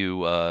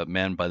interview a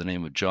man by the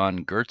name of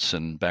John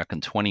Gertson back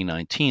in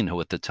 2019, who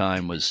at the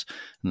time he was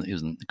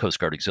in Coast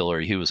Guard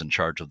Auxiliary. He was in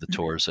charge of the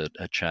tours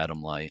at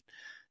Chatham Light,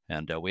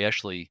 and we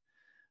actually.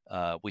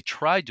 We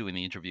tried doing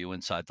the interview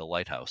inside the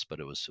lighthouse, but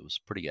it was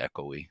pretty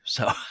echoey.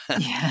 So we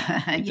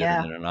did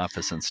it in an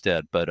office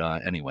instead. But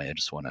anyway, I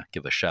just want to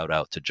give a shout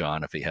out to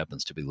John if he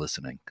happens to be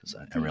listening, because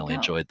I really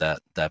enjoyed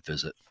that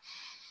visit.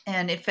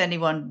 And if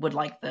anyone would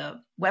like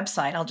the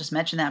website, I'll just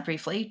mention that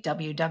briefly,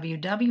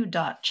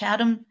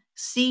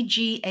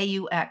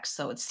 www.chathamcgaux.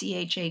 So it's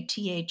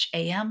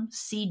CHATHAM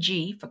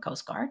CG for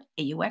Coast Guard,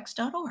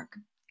 AUX.org.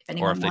 If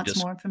anyone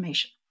wants more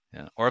information.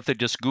 Yeah, or if they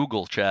just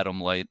Google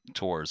Chatham Light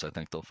Tours, I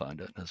think they'll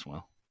find it as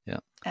well. Yeah,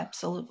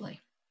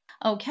 absolutely.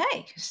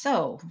 Okay,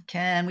 so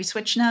can we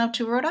switch now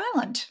to Rhode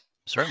Island?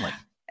 Certainly.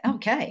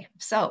 Okay,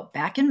 so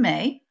back in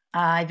May,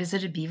 I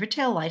visited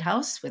Beavertail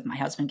Lighthouse with my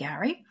husband,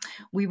 Gary.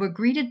 We were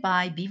greeted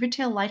by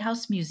Beavertail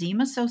Lighthouse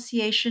Museum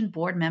Association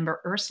board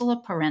member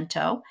Ursula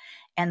Parento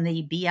and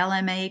the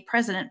BLMA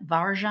president,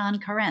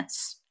 Varjan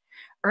Karentz.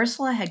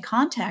 Ursula had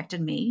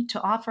contacted me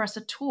to offer us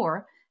a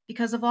tour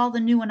because of all the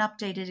new and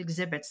updated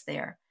exhibits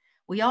there.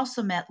 We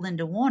also met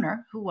Linda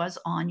Warner, who was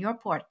on your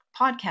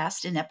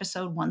podcast in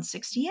episode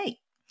 168.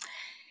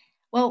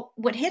 Well,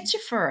 what hits you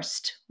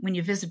first when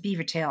you visit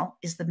Beavertail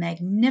is the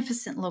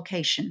magnificent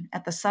location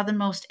at the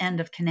southernmost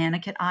end of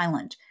Connecticut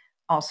Island,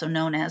 also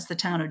known as the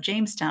town of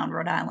Jamestown,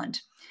 Rhode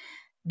Island.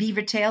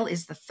 Beavertail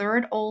is the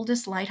 3rd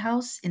oldest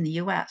lighthouse in the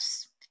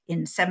U.S. In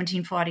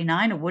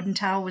 1749, a wooden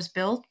tower was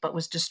built but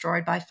was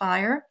destroyed by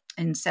fire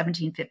in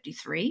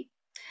 1753.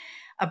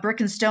 A brick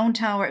and stone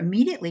tower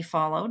immediately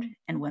followed,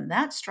 and when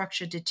that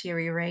structure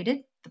deteriorated,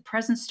 the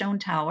present stone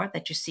tower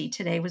that you see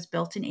today was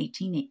built in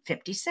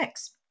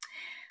 1856.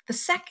 The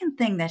second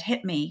thing that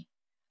hit me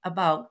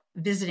about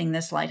visiting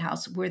this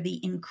lighthouse were the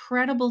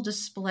incredible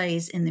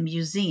displays in the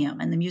museum,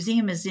 and the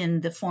museum is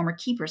in the former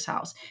keeper's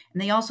house,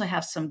 and they also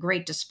have some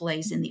great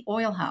displays in the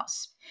oil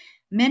house.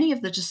 Many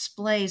of the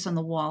displays on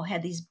the wall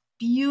had these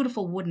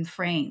beautiful wooden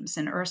frames,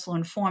 and Ursula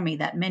informed me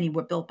that many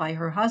were built by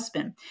her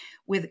husband,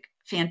 with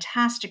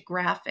fantastic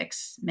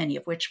graphics, many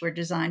of which were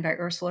designed by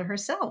Ursula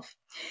herself.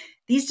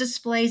 These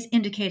displays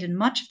indicated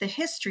much of the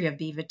history of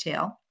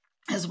Beavertail,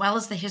 as well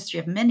as the history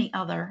of many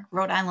other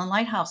Rhode Island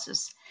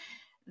lighthouses.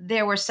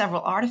 There were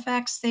several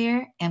artifacts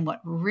there, and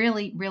what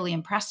really, really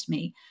impressed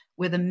me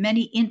were the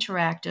many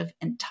interactive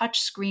and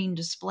touchscreen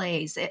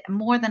displays,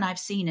 more than I've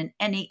seen in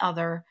any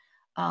other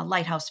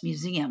lighthouse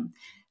museum.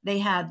 They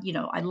had,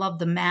 I love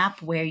the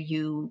map where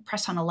you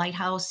press on a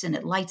lighthouse and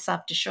it lights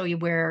up to show you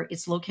where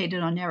it's located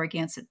on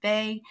Narragansett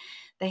Bay.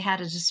 They had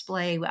a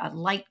display, a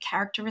light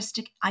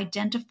characteristic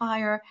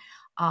identifier.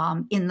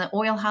 In the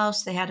oil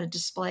house, they had a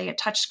display, a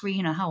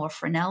touchscreen on how a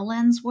Fresnel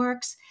lens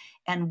works.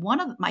 And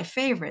one of my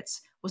favorites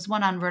was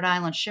one on Rhode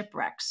Island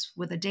shipwrecks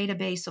with a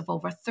database of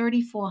over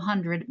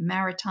 3,400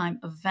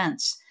 maritime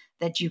events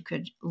that you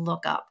could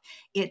look up.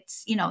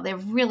 It's, they're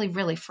really,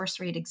 really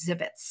first-rate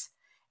exhibits.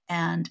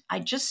 And I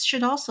just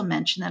should also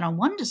mention that on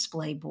one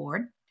display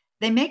board,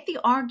 they make the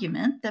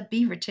argument that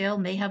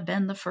Beavertail may have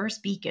been the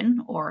first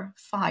beacon, or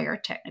fire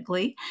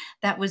technically,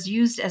 that was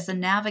used as a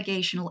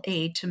navigational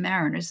aid to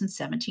mariners in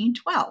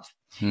 1712.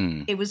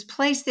 It was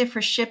placed there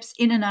for ships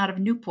in and out of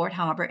Newport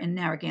Harbor and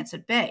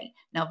Narragansett Bay.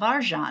 Now,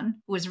 Varjan,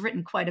 who has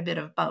written quite a bit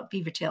about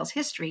Beavertail's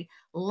history,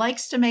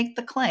 likes to make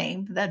the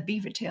claim that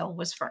Beavertail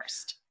was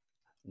first.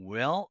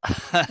 Well,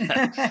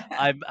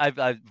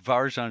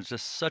 Varjan is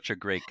just such a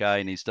great guy,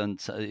 and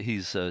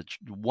he's a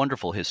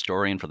wonderful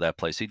historian for that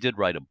place. He did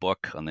write a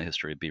book on the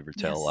history of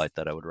Beavertail Yes. Light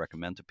that I would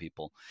recommend to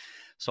people.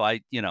 So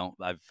I've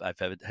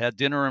had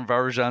dinner in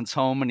Varjan's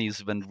home, and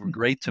he's been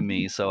great to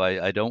me. So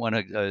I don't want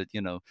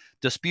to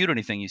dispute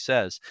anything he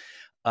says.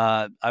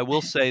 I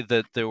will say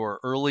that there were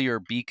earlier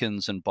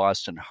beacons in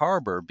Boston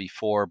Harbor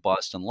before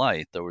Boston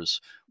Light. There was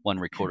one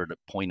recorded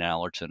at Point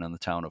Allerton in the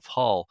town of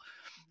Hull.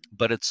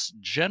 But it's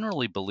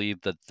generally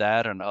believed that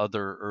that and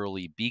other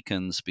early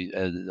beacons,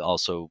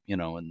 also, in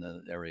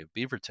the area of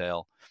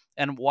Beavertail,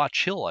 and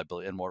Watch Hill, I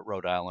believe, in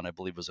Rhode Island, I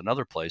believe, was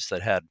another place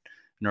that had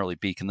an early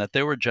beacon, that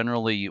they were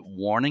generally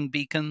warning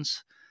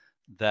beacons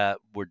that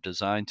were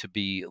designed to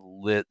be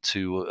lit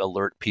to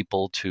alert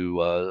people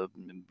to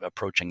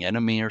approaching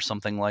enemy or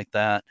something like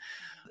that.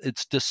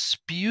 It's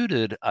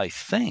disputed, I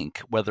think,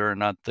 whether or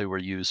not they were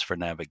used for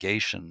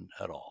navigation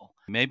at all.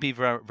 Maybe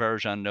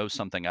Varjan knows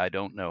something I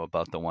don't know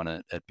about the one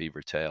at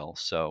Beavertail.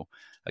 So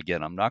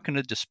again, I'm not going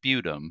to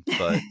dispute him,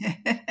 but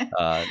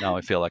now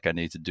I feel like I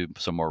need to do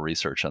some more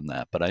research on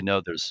that. But I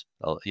know there's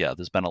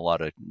been a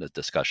lot of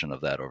discussion of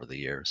that over the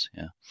years.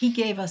 Yeah. He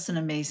gave us an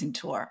amazing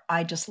tour.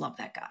 I just love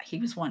that guy. He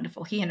was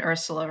wonderful. He and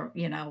Ursula,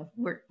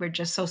 we're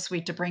just so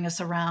sweet to bring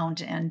us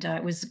around, and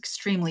it was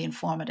extremely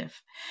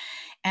informative.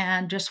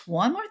 And just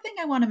one more thing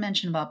I want to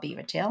mention about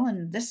Beavertail,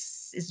 and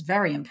this is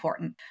very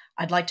important.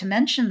 I'd like to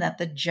mention that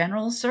the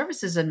General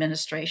Services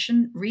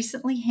Administration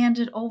recently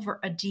handed over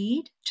a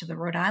deed to the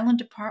Rhode Island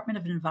Department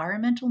of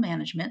Environmental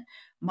Management,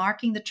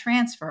 marking the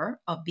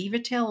transfer of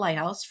Beavertail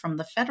Lighthouse from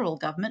the federal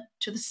government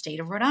to the state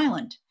of Rhode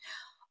Island.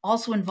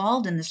 Also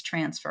involved in this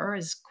transfer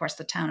is, of course,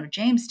 the town of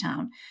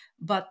Jamestown,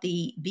 but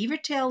the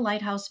Beavertail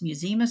Lighthouse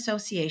Museum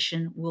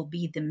Association will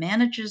be the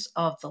managers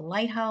of the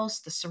lighthouse,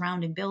 the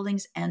surrounding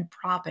buildings, and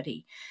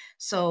property.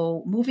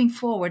 So moving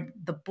forward,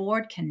 the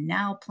board can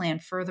now plan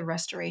further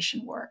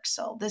restoration work.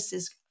 So this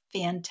is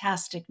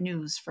fantastic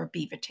news for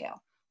Beavertail.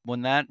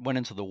 When that went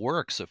into the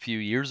works a few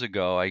years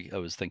ago, I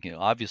was thinking,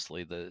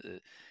 obviously,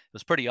 it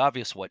was pretty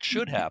obvious what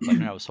should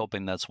happen. I was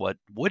hoping that's what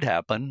would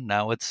happen.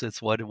 Now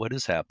it's what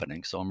is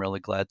happening. So I'm really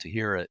glad to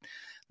hear it.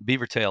 The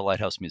Beavertail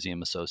Lighthouse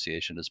Museum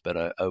Association has been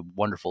a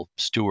wonderful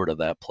steward of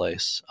that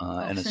place.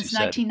 And as since you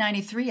said,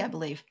 1993, I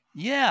believe.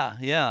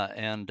 Yeah.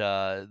 And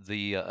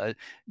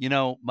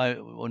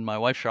when my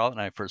wife Charlotte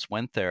and I first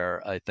went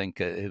there, I think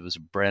it was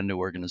a brand new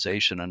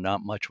organization and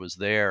not much was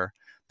there.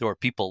 There were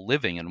people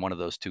living in one of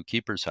those two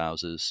keepers'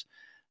 houses.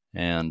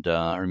 And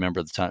I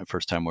remember the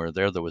first time we were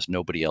there was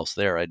nobody else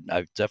there. I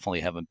definitely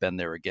haven't been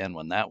there again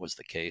when that was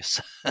the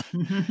case.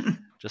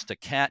 Just a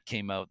cat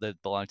came out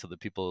that belonged to the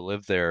people who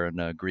lived there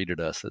and greeted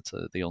us. That's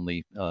the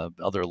only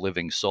other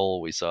living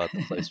soul we saw at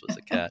the place was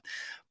a cat.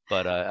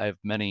 But I have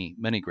many,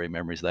 many great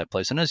memories of that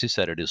place. And as you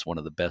said, it is one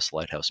of the best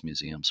lighthouse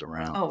museums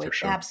around. Oh, for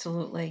sure.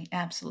 Absolutely.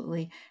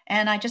 Absolutely.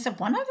 And I just have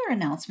one other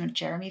announcement,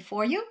 Jeremy,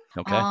 for you.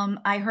 Okay.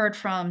 I heard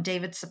from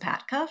David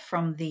Sapatka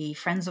from the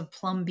Friends of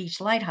Plum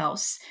Beach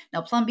Lighthouse.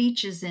 Now, Plum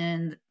Beach is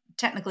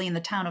technically in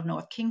the town of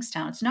North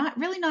Kingstown. It's not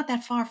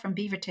that far from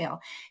Beavertail.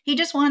 He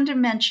just wanted to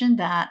mention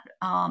that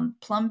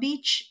Plum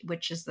Beach,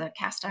 which is the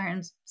cast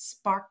iron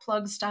spark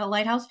plug style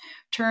lighthouse,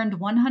 turned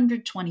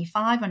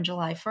 125 on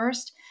July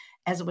 1st.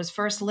 As it was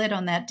first lit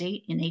on that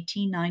date in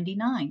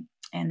 1899,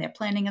 and they're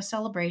planning a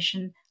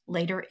celebration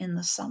later in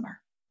the summer.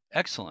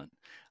 Excellent.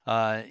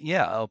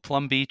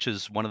 Plum Beach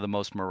is one of the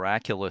most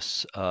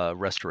miraculous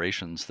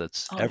restorations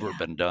that's ever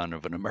been done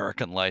of an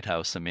American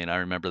lighthouse. I mean, I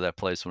remember that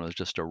place when it was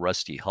just a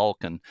rusty hulk,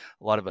 and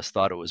a lot of us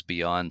thought it was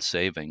beyond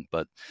saving,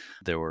 but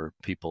there were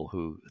people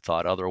who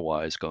thought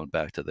otherwise going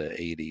back to the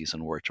 80s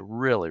and worked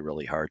really,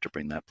 really hard to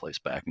bring that place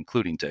back,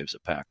 including Dave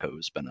Zapaka,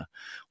 who's been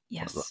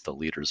one of the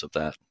leaders of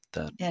that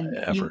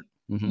effort.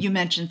 You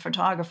mentioned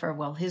photographer.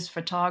 Well, his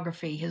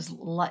photography, his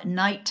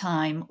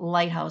nighttime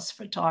lighthouse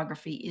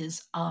photography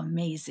is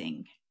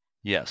amazing.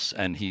 Yes,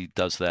 and he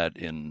does that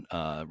in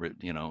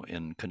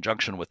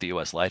conjunction with the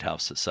U.S.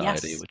 Lighthouse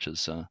Society, which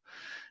has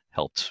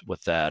helped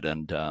with that,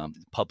 and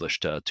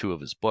published two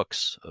of his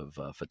books of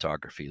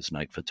photography, his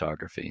night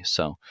photography.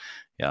 So,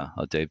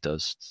 Dave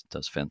does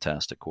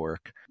fantastic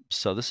work.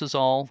 So this is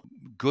all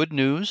good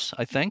news,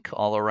 I think,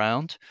 all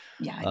around.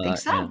 Yeah, I think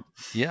so.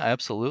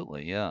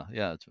 Absolutely.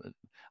 Yeah.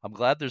 I'm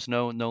glad there's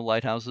no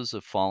lighthouses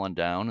have fallen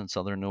down in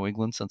southern New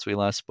England since we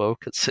last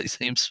spoke. It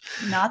seems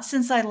not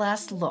since I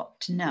last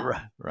looked. No,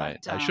 right.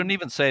 But, I shouldn't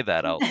even say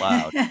that out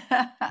loud.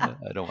 I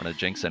don't want to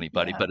jinx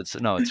anybody, but it's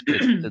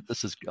good.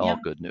 This is all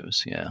good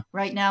news. Yeah.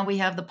 Right now we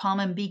have the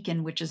Palm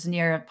Beacon, which is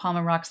near Palm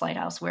Rocks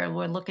Lighthouse, where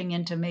we're looking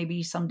into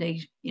maybe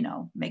someday,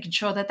 making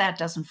sure that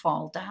doesn't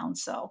fall down.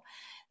 So.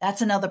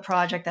 That's another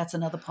project. That's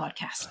another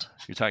podcast.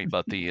 You're talking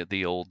about the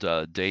old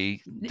day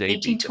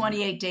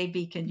 1828 beacon. day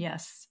beacon.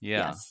 Yes.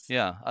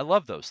 Yeah. I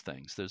love those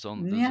things. There's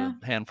a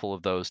handful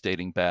of those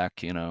dating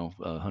back,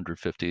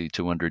 150,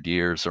 200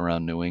 years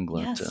around New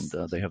England,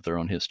 and they have their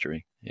own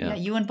history. Yeah.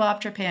 You and Bob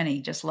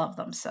Trapani just love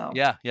them. So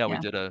yeah. We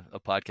did a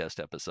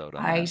podcast episode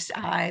on that.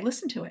 I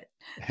listened to it.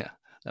 Yeah.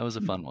 That was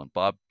a fun one.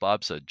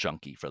 Bob's a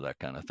junkie for that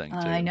kind of thing too.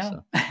 I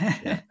know. So,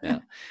 yeah.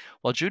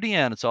 Well,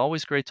 Judianne, it's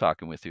always great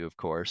talking with you, of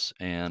course,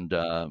 and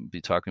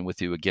be talking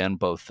with you again,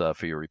 both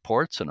for your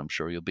reports, and I'm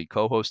sure you'll be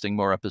co-hosting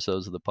more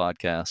episodes of the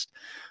podcast.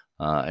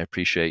 I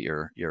appreciate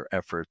your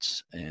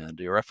efforts and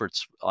your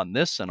efforts on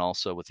this, and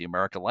also with the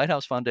American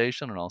Lighthouse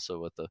Foundation, and also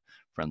with the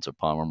Friends of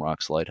Palm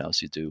Rocks Lighthouse.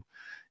 You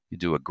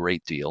do a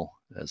great deal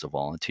as a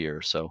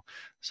volunteer. So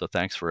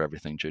thanks for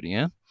everything,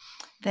 Judianne.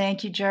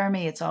 Thank you,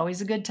 Jeremy. It's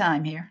always a good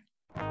time here.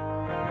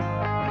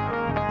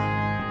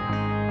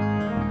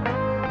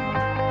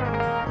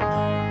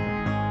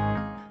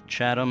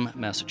 Chatham,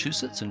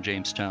 Massachusetts, and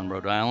Jamestown,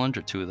 Rhode Island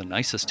are two of the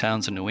nicest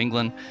towns in New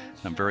England,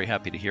 and I'm very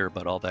happy to hear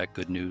about all that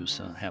good news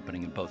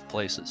happening in both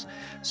places.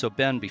 So,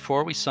 Ben,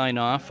 before we sign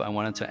off, I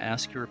wanted to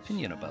ask your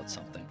opinion about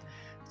something.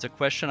 It's a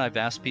question I've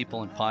asked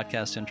people in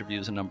podcast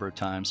interviews a number of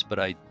times, but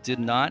I did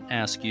not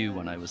ask you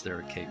when I was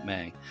there at Cape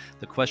May.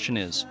 The question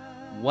is,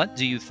 what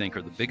do you think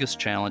are the biggest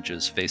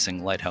challenges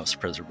facing lighthouse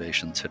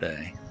preservation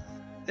today?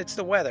 It's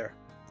the weather.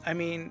 I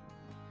mean,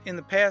 in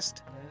the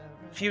past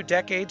few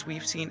decades,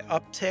 we've seen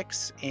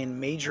upticks in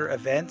major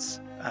events,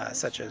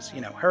 such as,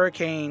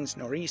 hurricanes,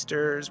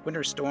 nor'easters,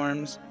 winter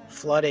storms,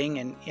 flooding,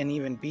 and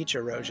even beach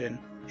erosion.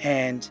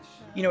 And,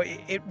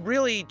 it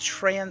really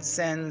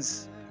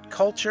transcends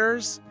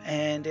cultures,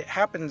 and it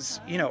happens,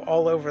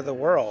 all over the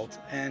world.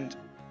 And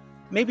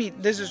maybe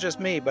this is just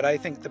me, but I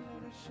think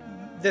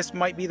this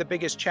might be the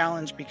biggest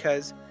challenge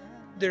because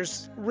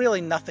there's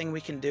really nothing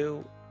we can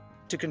do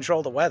to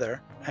control the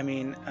weather. I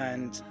mean,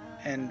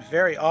 and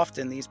very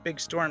often these big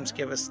storms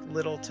give us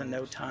little to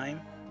no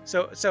time.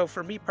 So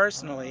for me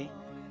personally,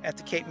 at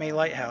the Cape May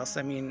Lighthouse,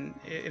 I mean,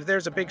 if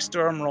there's a big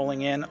storm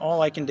rolling in,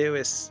 all I can do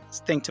is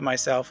think to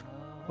myself,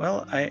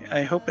 well,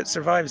 I hope it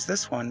survives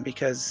this one,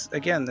 because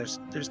again,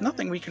 there's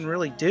nothing we can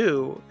really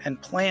do and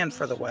plan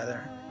for the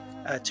weather.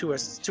 To a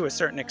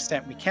certain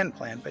extent we can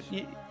plan, but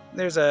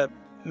there's a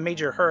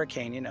major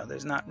hurricane,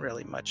 there's not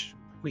really much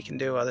we can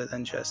do other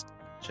than just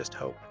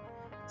hope.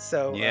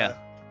 So yeah.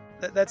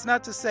 That's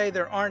not to say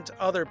there aren't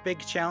other big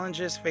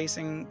challenges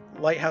facing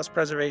lighthouse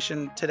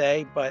preservation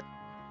today, but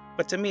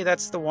to me,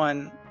 that's the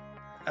one,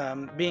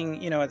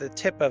 being, at the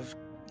tip of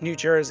New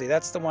Jersey,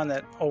 that's the one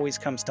that always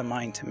comes to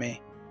mind to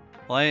me.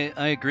 Well,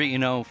 I agree.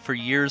 For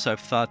years I've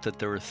thought that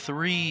there were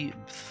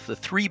the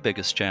three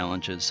biggest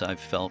challenges I've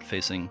felt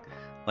facing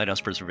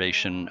lighthouse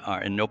preservation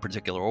are, in no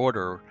particular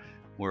order,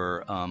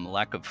 were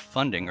lack of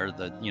funding, or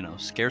the,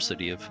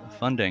 scarcity of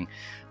funding.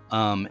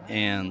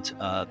 And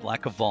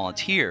lack of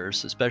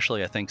volunteers,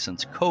 especially I think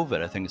since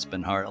COVID. I think it's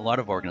been hard. A lot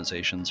of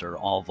organizations are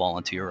all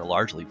volunteer or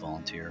largely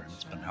volunteer, and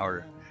it's been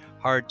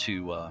hard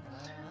to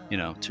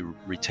to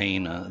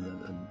retain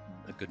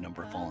a good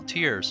number of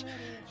volunteers.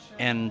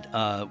 And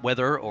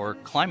weather or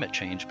climate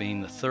change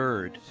being the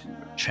third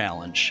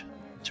challenge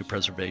to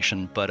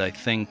preservation. But I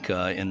think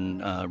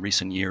in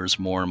recent years,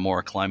 more and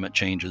more climate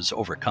change is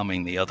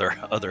overcoming the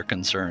other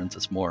concerns.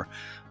 It's more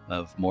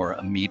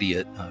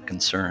immediate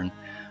concern.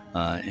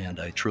 And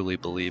I truly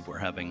believe we're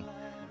having,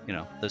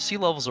 the sea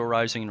levels are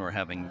rising and we're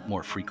having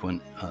more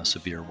frequent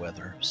severe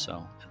weather.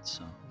 So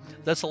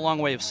that's a long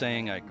way of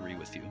saying I agree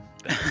with you,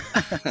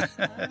 Ben.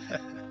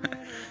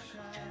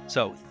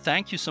 So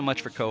thank you so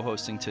much for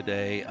co-hosting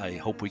today. I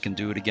hope we can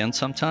do it again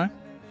sometime.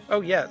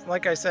 Oh, yeah.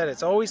 Like I said,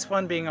 it's always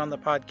fun being on the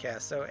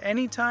podcast. So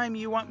anytime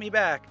you want me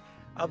back,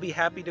 I'll be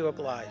happy to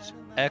oblige.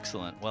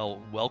 Excellent.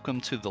 Well, welcome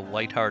to the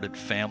Lighthearted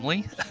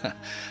family.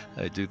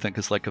 I do think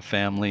it's like a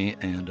family,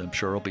 and I'm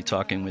sure I'll be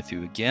talking with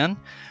you again.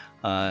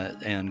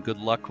 And good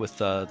luck with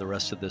the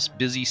rest of this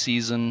busy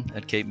season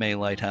at Cape May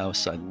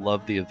Lighthouse. I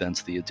love the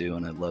events that you do,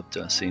 and I loved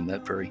seeing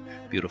that very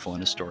beautiful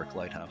and historic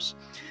lighthouse.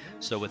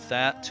 So with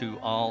that, to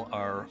all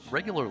our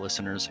regular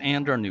listeners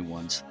and our new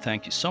ones,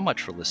 thank you so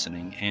much for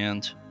listening,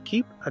 and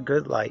keep a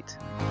good light.